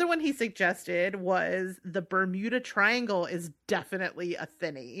 The other one he suggested was the Bermuda Triangle is definitely a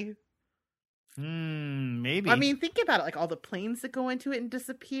thinny. Maybe. I mean, think about it. Like all the planes that go into it and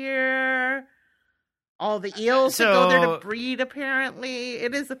disappear. All the eels that go there to breed, apparently.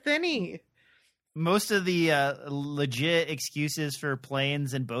 It is a thinny. Most of the legit excuses for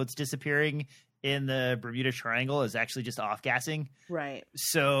planes and boats disappearing in the Bermuda Triangle is actually just off-gassing. Right.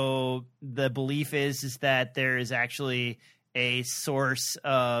 So the belief is that there is actually a source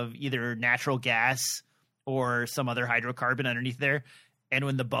of either natural gas or some other hydrocarbon underneath there. And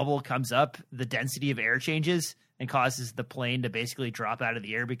when the bubble comes up, the density of air changes and causes the plane to basically drop out of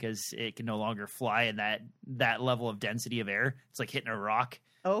the air because it can no longer fly in that level of density of air. It's like hitting a rock.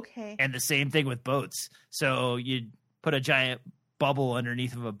 Okay. And the same thing with boats. So you put a giant bubble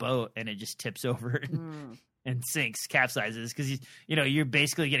underneath of a boat and it just tips over and sinks, capsizes, because you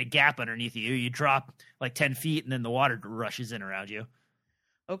basically get a gap underneath you. You drop like 10 feet and then the water rushes in around you.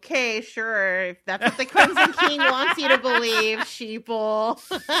 Okay, sure. If that's what the Crimson King wants you to believe, sheeple.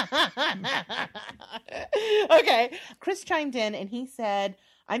 Okay. Chris chimed in and he said,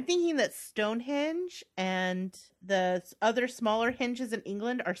 I'm thinking that Stonehenge and the other smaller hinges in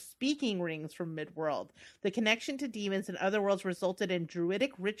England are speaking rings from Midworld. The connection to demons and other worlds resulted in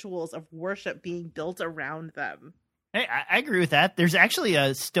druidic rituals of worship being built around them. Hey, I agree with that. There's actually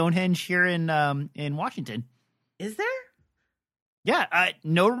a Stonehenge here in Washington. Is there? Yeah,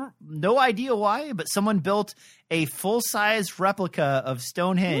 no idea why, but someone built a full-size replica of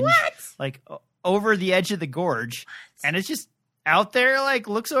Stonehenge, like over the edge of the gorge, and it's just out there, like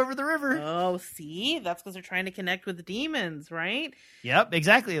looks over the river. Oh, see, that's because they're trying to connect with the demons, right? Yep,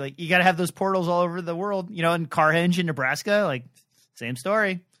 exactly. Like you got to have those portals all over the world. In Carhenge in Nebraska, like same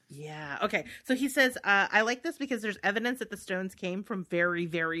story. Yeah. Okay. So he says, I like this because there's evidence that the stones came from very,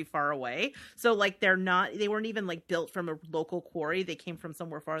 very far away. So like they weren't even like built from a local quarry. They came from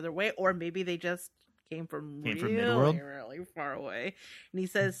somewhere farther away, or maybe they just came from really, really far away. And he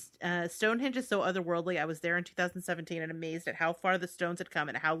says, Stonehenge is so otherworldly. I was there in 2017 and amazed at how far the stones had come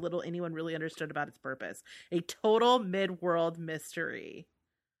and how little anyone really understood about its purpose. A total mid-world mystery.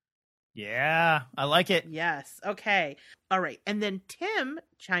 Yeah, I like it. Yes. Okay. All right. And then Tim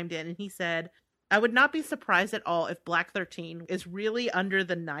chimed in and he said, I would not be surprised at all if Black 13 is really under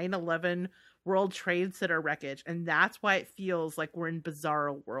the 9/11 World Trade Center wreckage. And that's why it feels like we're in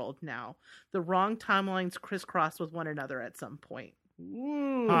Bizarro World now. The wrong timelines crisscross with one another at some point.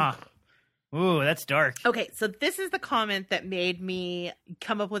 Ooh. Huh. Ooh, that's dark. Okay. So this is the comment that made me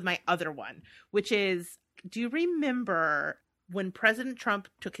come up with my other one, which is, do you remember when President Trump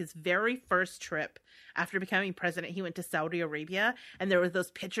took his very first trip after becoming president? He went to Saudi Arabia and there were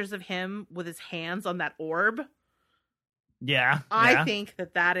those pictures of him with his hands on that orb. Yeah. I think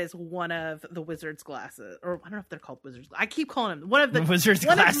that is one of the wizard's glasses, or I don't know if they're called wizard's. I keep calling them one of the wizard's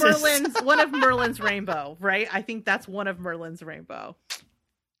glasses. One of Merlin's rainbow, right? I think that's one of Merlin's rainbow.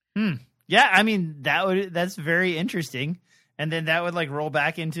 Yeah. I mean, that's very interesting. And then that would like roll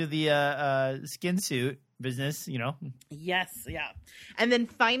back into the skin suit business, Yes, yeah. And then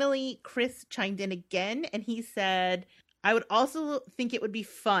finally, Chris chimed in again, and he said, I would also think it would be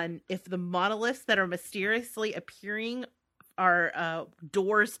fun if the monoliths that are mysteriously appearing are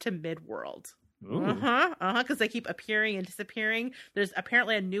doors to Midworld. Because they keep appearing and disappearing. There's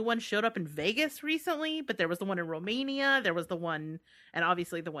apparently a new one showed up in Vegas recently, but there was the one in Romania, there was the one, and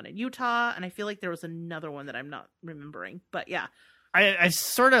obviously the one in Utah, and I feel like there was another one that I'm not remembering. But yeah. I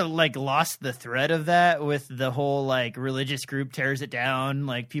sort of like lost the thread of that with the whole like religious group tears it down,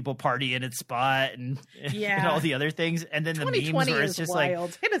 like people party in its spot and all the other things. And then the memes where it's just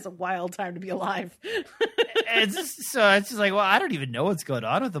wild. It is a wild time to be alive. it's just like, well, I don't even know what's going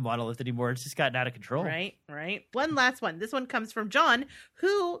on with the monolith anymore. It's just gotten out of control. Right. One last one. This one comes from John,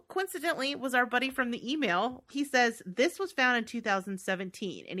 who coincidentally was our buddy from the email. He says, this was found in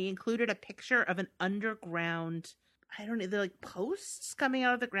 2017 and he included a picture of an underground, I don't know, they're like posts coming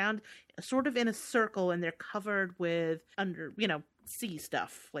out of the ground, sort of in a circle, and they're covered with sea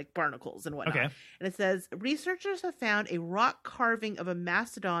stuff like barnacles and whatnot. Okay. And it says, researchers have found a rock carving of a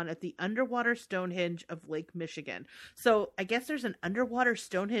mastodon at the underwater Stonehenge of Lake Michigan. So I guess there's an underwater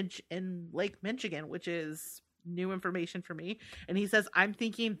Stonehenge in Lake Michigan, which is new information for me. And he says, I'm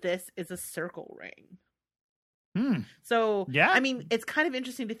thinking this is a circle ring. So, yeah, I mean, it's kind of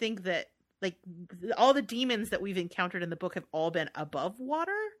interesting to think that like all the demons that we've encountered in the book have all been above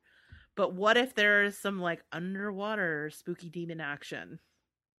water, but what if there's some like underwater spooky demon action?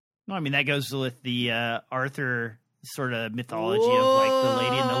 Well, I mean, that goes with the Arthur sort of mythology of like the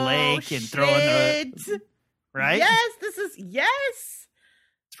lady in the lake and throwing the right. Yes, yes.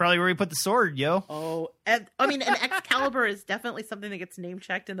 It's probably where he put the sword, yo. Oh, and, I mean, an Excalibur is definitely something that gets name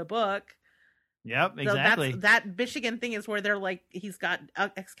checked in the book. Yep, exactly. So that Michigan thing is where they're like, he's got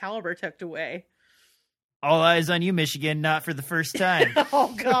Excalibur tucked away. All eyes on you, Michigan, not for the first time.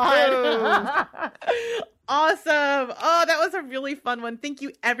 Oh, God. Awesome. Oh, that was a really fun one. Thank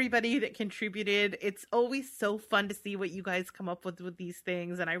you, everybody that contributed. It's always so fun to see what you guys come up with these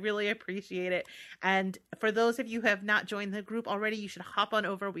things, and I really appreciate it. And for those of you who have not joined the group already, you should hop on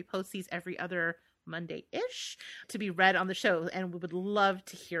over. We post these every other Monday-ish to be read on the show, and we would love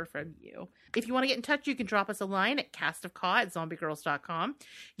to hear from you. If you want to get in touch, you can drop us a line at castofcaw@zombiegirls.com.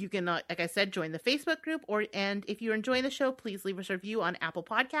 You can, like I said, join the Facebook group, and if you're enjoying the show, please leave us a review on Apple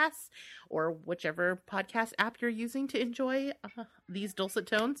Podcasts or whichever podcast app you're using to enjoy these dulcet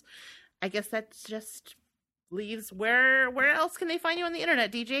tones. I guess that's just leaves where else can they find you on the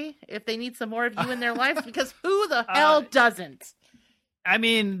internet, DJ, if they need some more of you in their lives? Because who the hell doesn't? I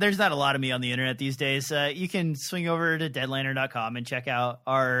mean, there's not a lot of me on the internet these days. You can swing over to deadliner.com and check out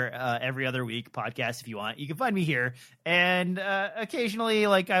our every other week podcast if you want. You can find me here. And occasionally,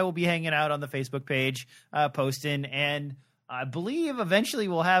 like, I will be hanging out on the Facebook page, posting. And I believe eventually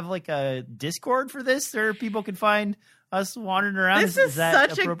we'll have like a Discord for this where people can find us wandering around. This is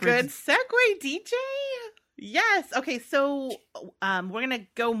such a good segue, DJ. Yes. Okay. So we're going to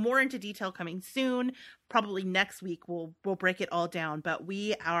go more into detail coming soon. Probably next week we'll break it all down. But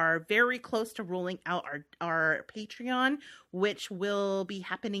we are very close to rolling out our Patreon, which will be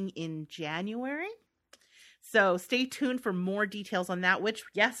happening in January. So stay tuned for more details on that, which,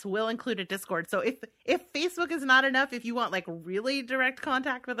 yes, will include a Discord. So if Facebook is not enough, if you want like really direct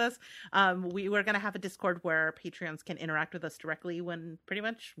contact with us, we're going to have a Discord where Patreons can interact with us directly pretty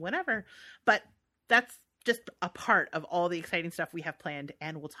much whenever. But that's just a part of all the exciting stuff we have planned,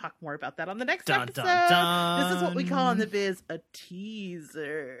 and we'll talk more about that on the next episode. Dun, dun. This is what we call in the biz a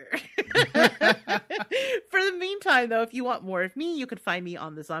teaser. For the meantime, though, if you want more of me, you can find me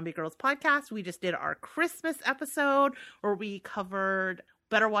on the Zombie Girls podcast. We just did our Christmas episode where we covered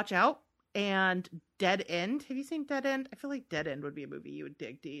Better Watch Out and Dead End. Have you seen Dead End? I feel like Dead End would be a movie you would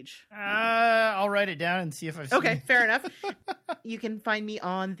dig, Deej. I'll write it down and see if I've seen it. Fair enough. You can find me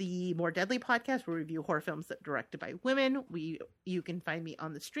on the More Deadly podcast where we review horror films that are directed by women. You can find me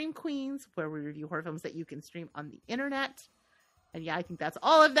on the Stream Queens where we review horror films that you can stream on the internet. And yeah, I think that's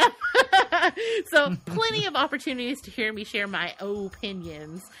all of them. So plenty of opportunities to hear me share my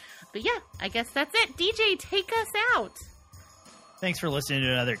opinions. But yeah, I guess that's it. DJ, take us out. Thanks for listening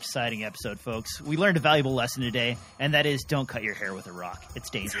to another exciting episode, folks. We learned a valuable lesson today, and that is don't cut your hair with a rock. It's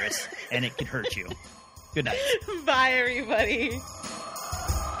dangerous, and it can hurt you. Good night. Bye, everybody.